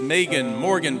Studies, Megan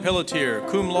Morgan Pelletier,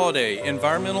 cum laude,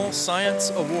 Environmental Science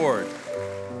Award.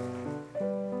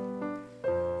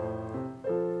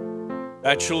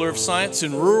 Bachelor of Science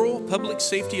in Rural Public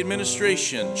Safety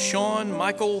Administration, Sean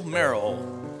Michael Merrill.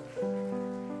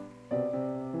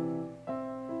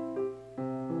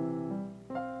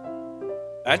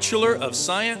 Bachelor of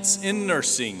Science in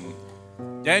Nursing,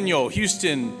 Daniel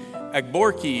Houston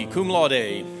Agborki, cum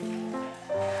laude.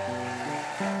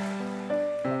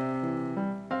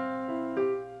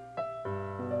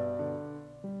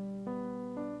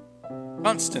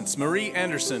 Constance Marie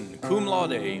Anderson, cum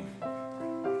laude.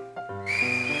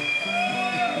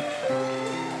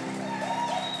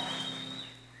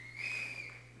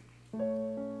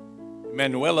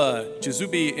 Manuela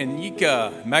Chizubi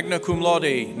Enyika, magna cum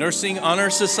laude, Nursing Honor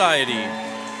Society.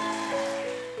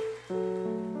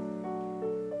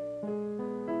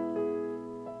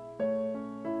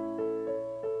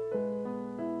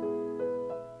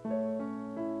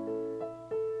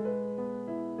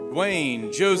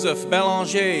 Dwayne Joseph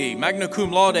Belanger, magna cum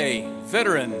laude,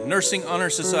 Veteran, Nursing Honor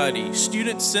Society,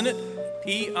 Student Senate,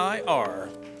 PIR.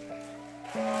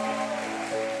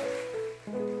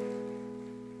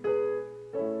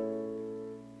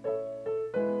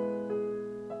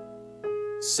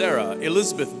 Sarah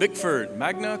Elizabeth Bickford,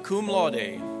 magna cum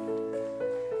laude.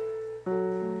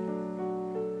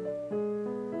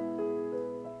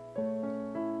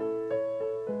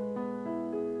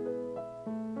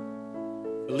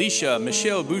 Alicia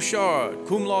Michelle Bouchard,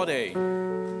 cum laude.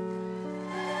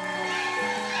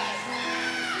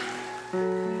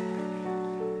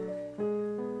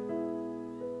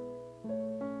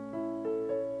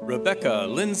 Rebecca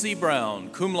Lindsay Brown,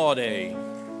 cum laude.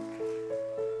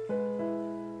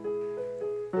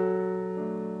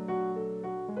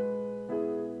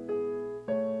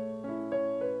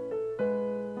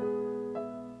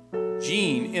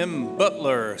 Jean M.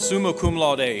 Butler, summa cum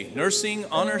laude, Nursing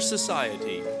Honor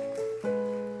Society.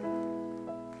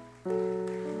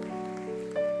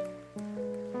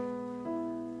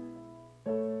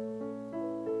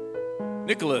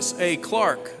 Nicholas A.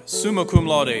 Clark, summa cum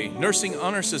laude, Nursing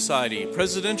Honor Society,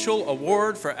 Presidential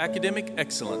Award for Academic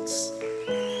Excellence.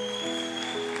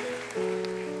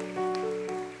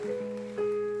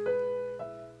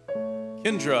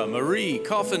 Kendra Marie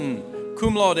Coffin,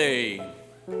 cum laude.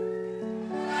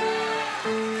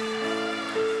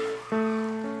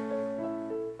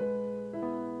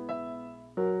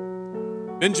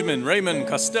 Benjamin Raymond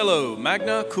Costello,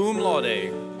 magna cum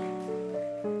laude.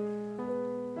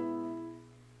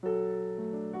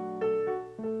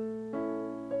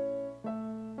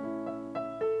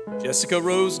 Jessica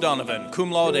Rose Donovan,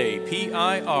 cum laude,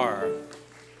 P.I.R.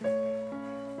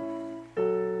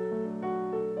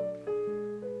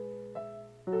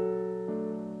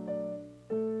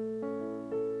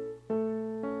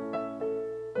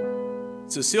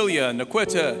 Cecilia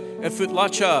Naqueta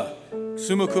Efutlacha,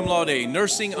 summa cum laude,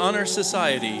 Nursing Honor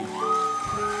Society.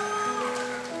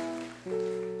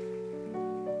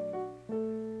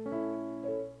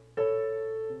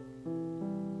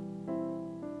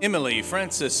 Emily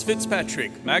Frances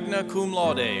Fitzpatrick, magna cum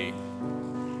laude.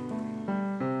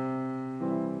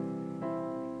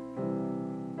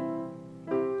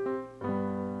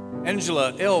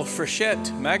 Angela L.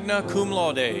 Frechette, magna cum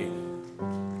laude.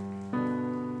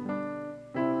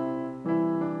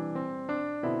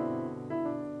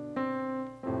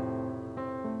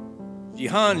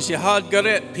 Jihan Jihad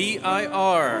Garet,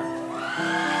 P.I.R.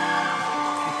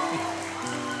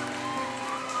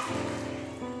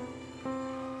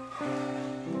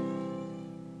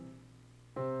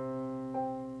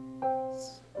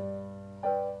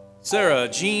 Sarah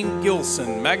Jean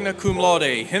Gilson, magna cum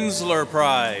laude, Hensler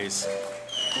Prize.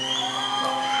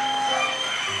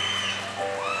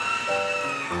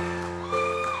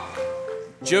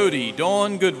 Jody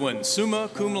Dawn Goodwin, summa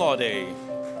cum laude.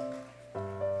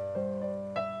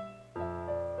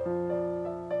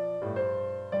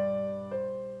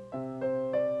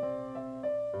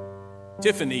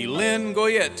 Tiffany Lynn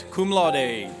Goyette, cum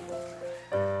laude.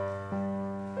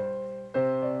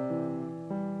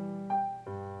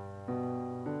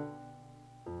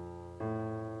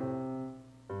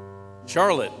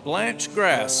 Charlotte Blanche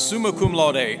Grass, summa cum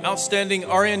laude, Outstanding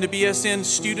RN to BSN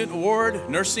Student Award,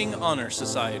 Nursing Honor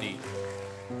Society.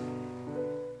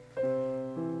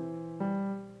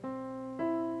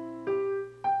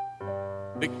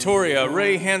 Victoria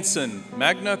Ray Hansen,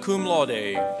 magna cum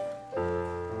laude.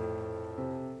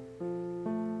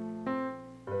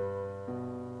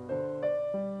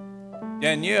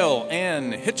 Danielle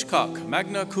Ann Hitchcock,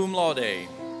 magna cum laude.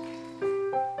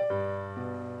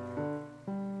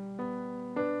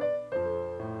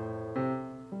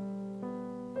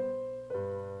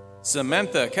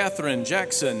 Samantha Catherine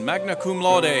Jackson, magna cum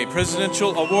laude,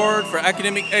 Presidential Award for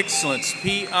Academic Excellence,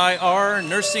 PIR,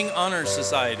 Nursing Honor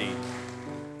Society.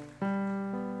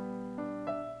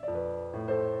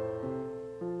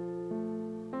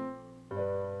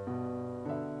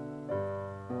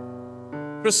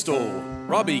 Crystal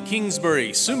Robbie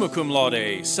Kingsbury, summa cum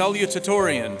laude,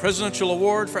 Salutatorian, Presidential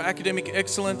Award for Academic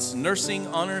Excellence, Nursing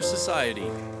Honor Society.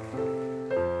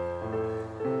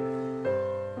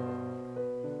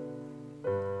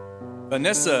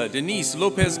 Vanessa Denise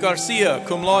Lopez Garcia,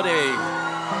 cum laude.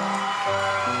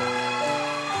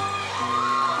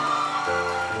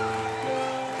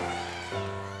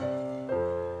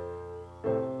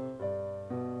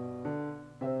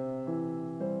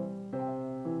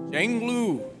 Zhang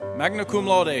Lu, magna cum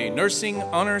laude, Nursing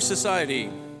Honor Society.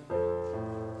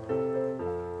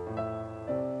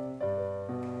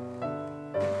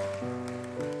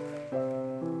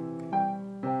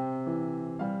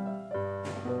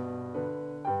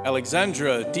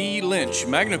 Alexandra D. Lynch,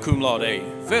 magna cum laude,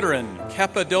 veteran,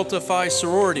 Kappa Delta Phi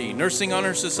sorority, Nursing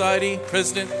Honor Society,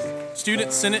 President,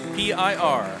 Student Senate,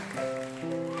 PIR.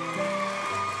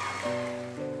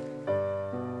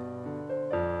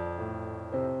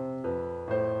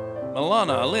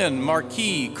 Milana Lynn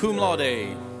Marquis, cum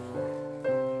laude.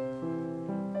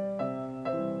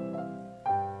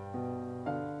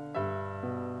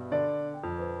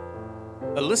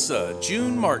 Alyssa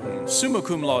June Martin, summa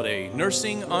cum laude,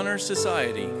 Nursing Honor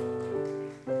Society.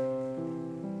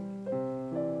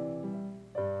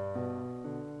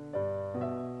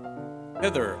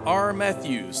 Heather R.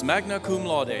 Matthews, magna cum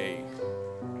laude.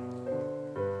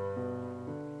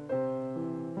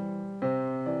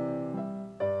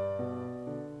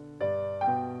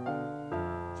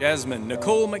 Jasmine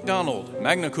Nicole McDonald,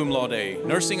 magna cum laude,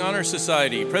 Nursing Honor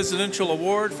Society, Presidential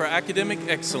Award for Academic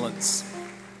Excellence.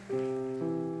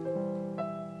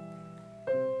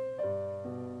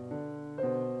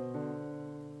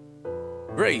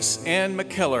 Grace Ann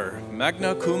McKellar,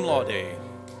 magna cum laude.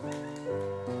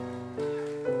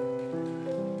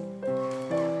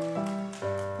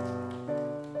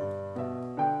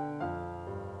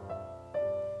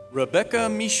 Rebecca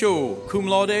Michaud, cum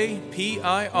laude,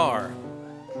 PIR.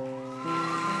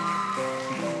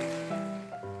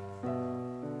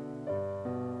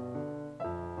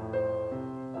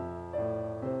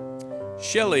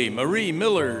 Shelley Marie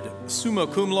Millard, summa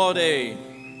cum laude.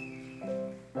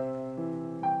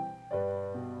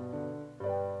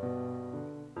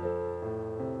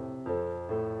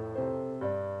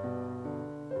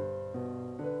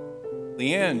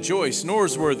 Leanne Joyce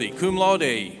Norsworthy, cum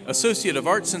laude, Associate of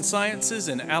Arts and Sciences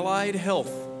in Allied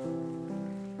Health.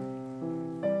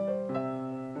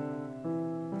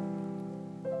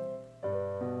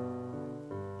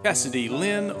 Cassidy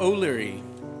Lynn O'Leary.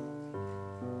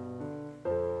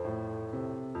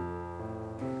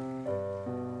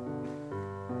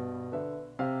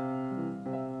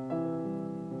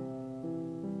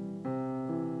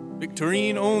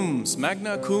 Victorine Ohms,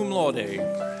 magna cum laude.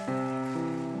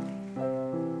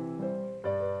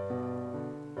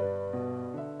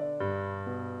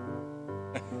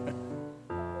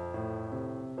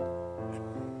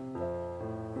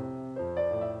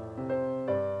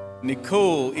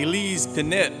 Nicole Elise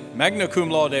Pinette, magna cum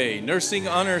laude, Nursing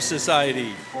Honor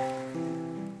Society.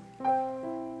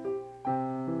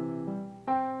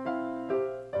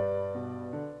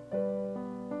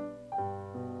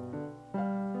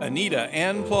 Anita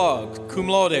Ann Plog, cum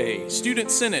laude, Student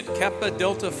Senate, Kappa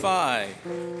Delta Phi,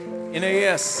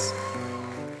 NAS.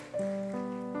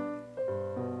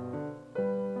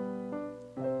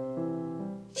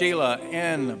 Shayla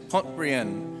Ann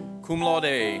Pontbriand, cum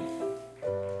laude.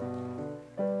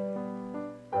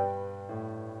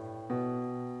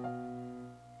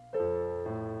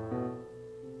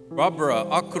 Barbara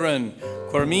Akron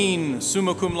Cormine,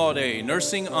 summa cum laude,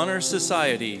 Nursing Honor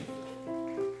Society.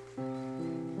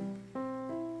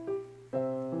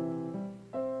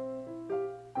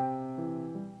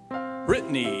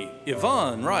 Brittany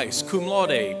Yvonne Rice, cum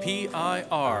laude,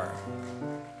 PIR.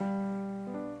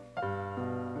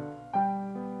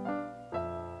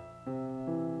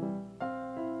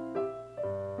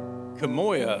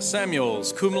 Kamoya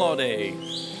Samuels, cum laude.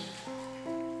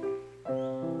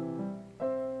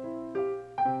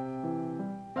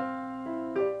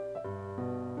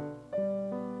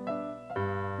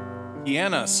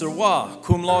 Kiana Sirwa,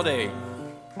 cum laude.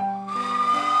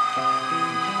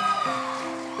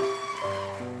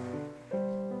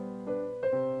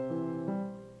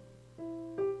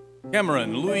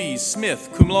 Cameron Louise Smith,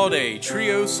 cum laude,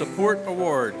 Trio Support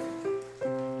Award.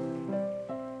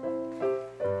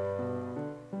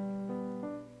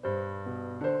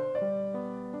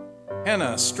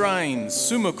 Hannah Strines,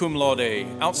 summa cum laude,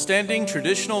 Outstanding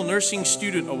Traditional Nursing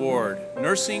Student Award,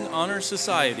 Nursing Honor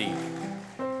Society.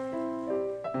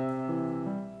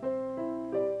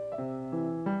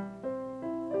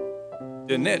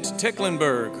 Danette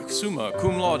Tecklenburg, summa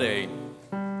cum laude.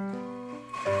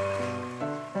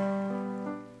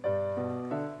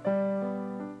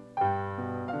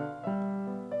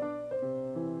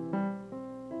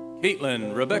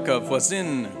 Caitlin Rebecca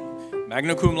Voisin,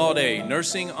 magna cum laude,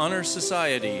 Nursing Honor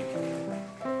Society.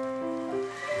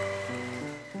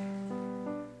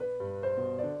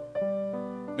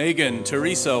 Megan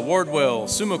Teresa Wardwell,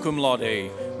 summa cum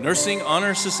laude, Nursing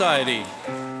Honor Society.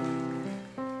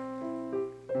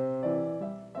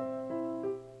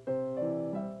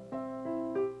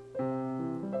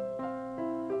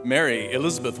 Mary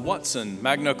Elizabeth Watson,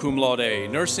 magna cum laude,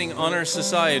 Nursing Honor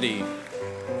Society.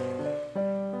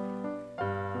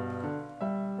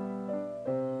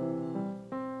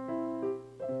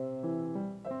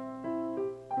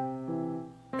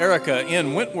 Erica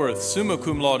N. Wentworth, summa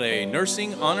cum laude,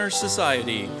 Nursing Honor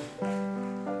Society.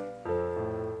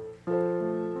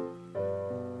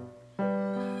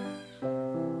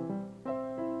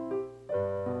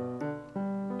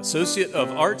 Associate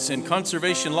of Arts in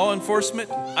Conservation Law Enforcement,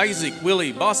 Isaac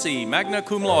Willie Bossy, magna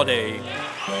cum laude.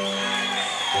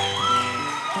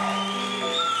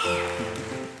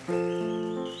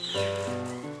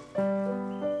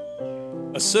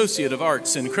 Associate of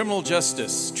Arts in Criminal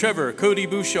Justice, Trevor Cody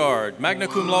Bouchard, magna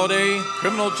cum laude,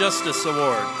 Criminal Justice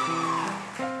Award.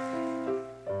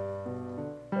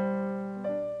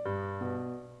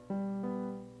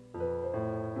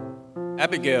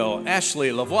 Abigail Ashley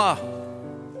Lavoie.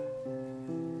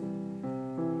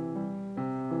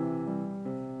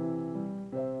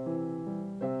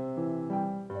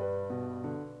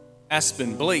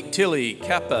 Aspen Blake Tilley,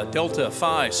 Kappa Delta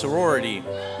Phi Sorority.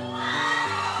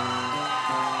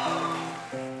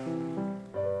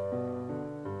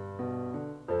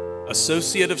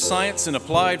 Associate of Science in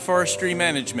Applied Forestry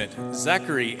Management,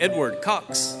 Zachary Edward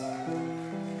Cox.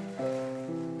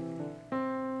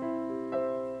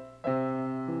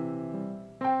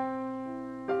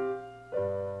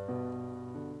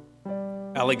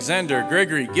 Alexander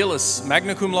Gregory Gillis,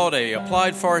 magna cum laude,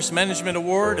 Applied Forest Management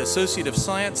Award, Associate of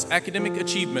Science, Academic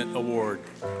Achievement Award.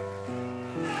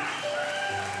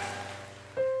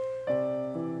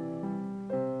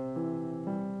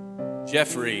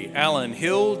 Jeffrey Allen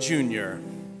Hill, Jr.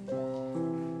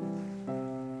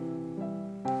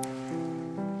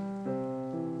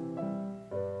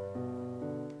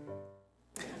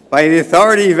 By the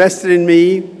authority vested in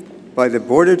me by the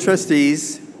Board of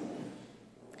Trustees,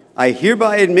 I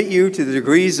hereby admit you to the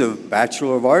degrees of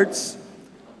Bachelor of Arts,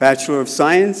 Bachelor of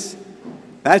Science,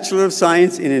 Bachelor of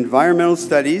Science in Environmental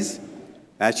Studies,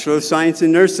 Bachelor of Science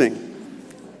in Nursing,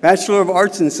 Bachelor of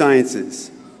Arts and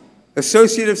Sciences,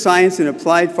 Associate of Science in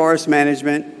Applied Forest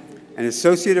Management, and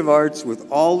Associate of Arts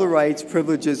with all the rights,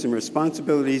 privileges, and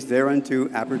responsibilities thereunto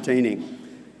appertaining.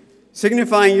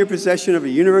 Signifying your possession of a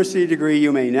university degree,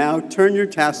 you may now turn your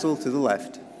tassel to the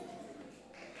left.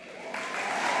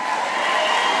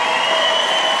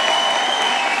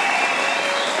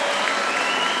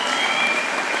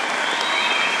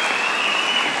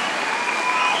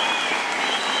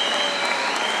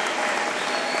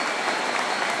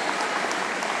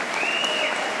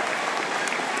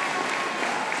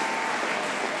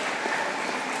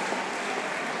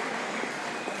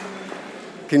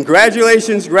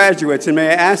 Congratulations, graduates, and may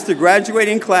I ask the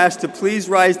graduating class to please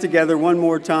rise together one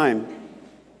more time.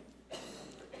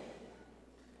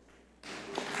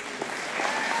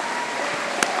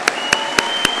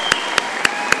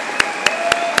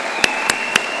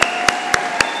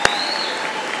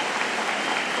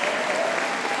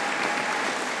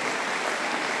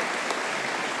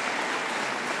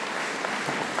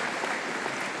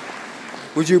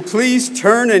 Would you please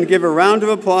turn and give a round of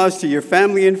applause to your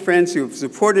family and friends who have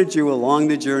supported you along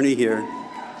the journey here.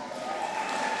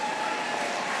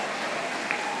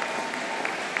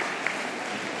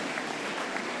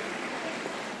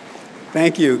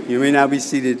 Thank you. You may now be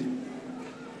seated.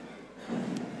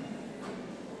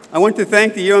 I want to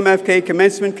thank the UMFK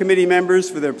Commencement Committee members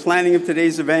for their planning of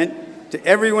today's event, to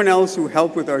everyone else who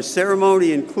helped with our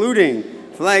ceremony, including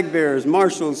flag bearers,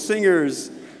 marshals,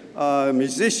 singers,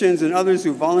 musicians, and others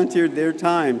who volunteered their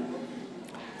time.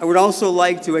 I would also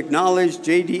like to acknowledge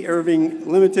J.D. Irving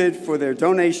Limited for their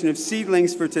donation of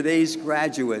seedlings for today's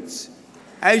graduates.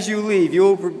 As you leave, you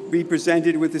will be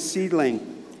presented with a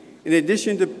seedling. In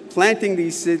addition to planting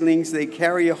these seedlings, they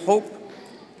carry a hope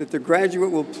that the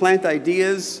graduate will plant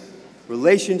ideas,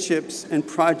 relationships, and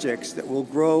projects that will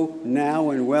grow now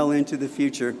and well into the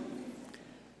future.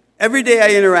 Every day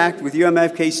I interact with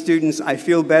UMFK students, I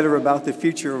feel better about the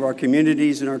future of our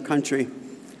communities and our country.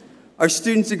 Our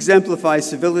students exemplify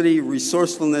civility,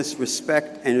 resourcefulness,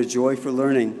 respect, and a joy for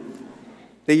learning.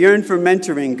 They yearn for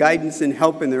mentoring, guidance, and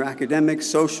help in their academic,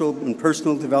 social, and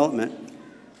personal development.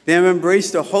 They have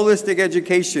embraced a holistic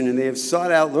education, and they have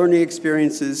sought out learning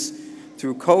experiences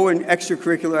through co- and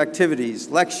extracurricular activities,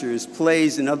 lectures,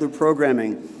 plays, and other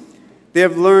programming. They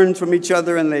have learned from each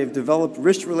other, and they have developed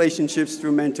rich relationships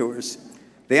through mentors.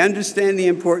 They understand the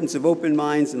importance of open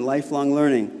minds and lifelong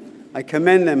learning. I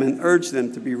commend them and urge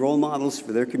them to be role models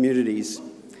for their communities.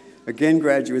 Again,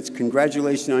 graduates,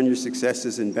 congratulations on your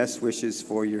successes and best wishes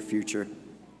for your future.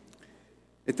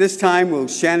 At this time, will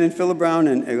Shannon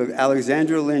Philibrown and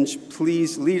Alexandra Lynch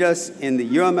please lead us in the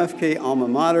UMFK alma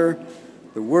mater?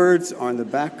 The words are on the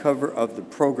back cover of the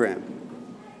program.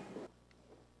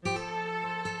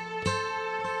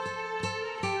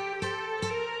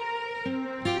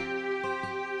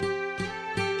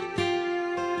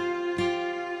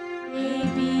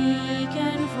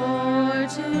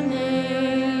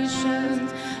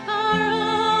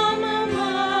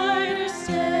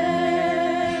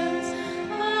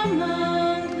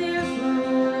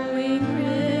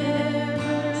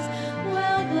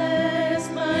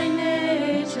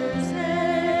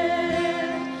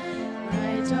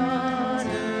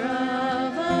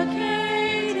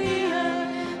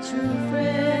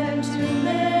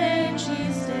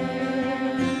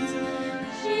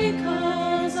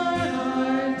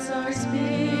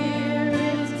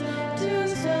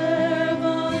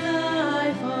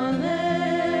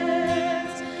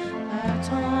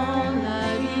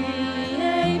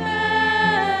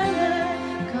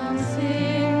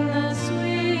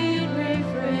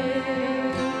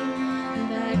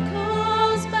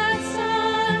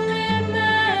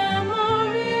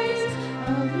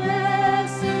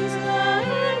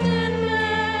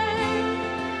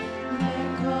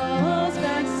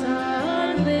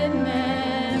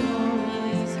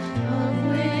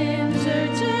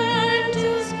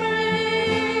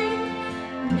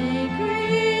 May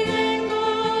green and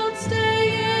gold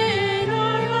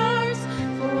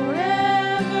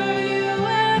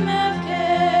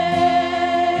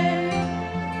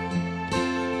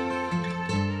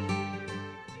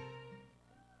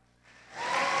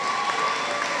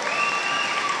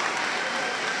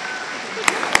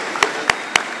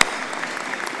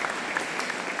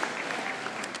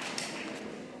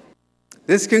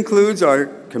This concludes our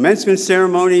commencement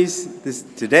ceremonies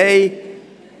today.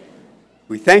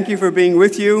 We thank you for being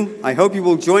with you. I hope you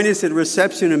will join us at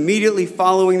reception immediately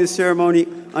following the ceremony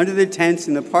under the tents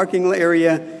in the parking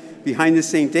area behind the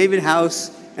St. David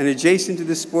House and adjacent to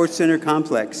the Sports Center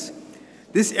complex.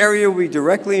 This area will be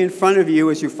directly in front of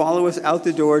you as you follow us out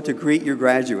the door to greet your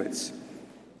graduates.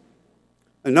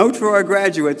 A note for our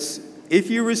graduates: if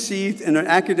you received an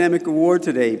academic award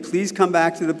today, please come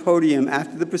back to the podium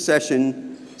after the procession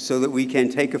so that we can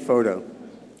take a photo.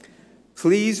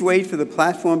 Please wait for the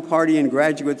platform party and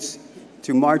graduates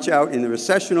to march out in the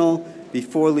recessional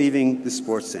before leaving the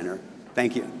Sports Center.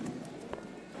 Thank you.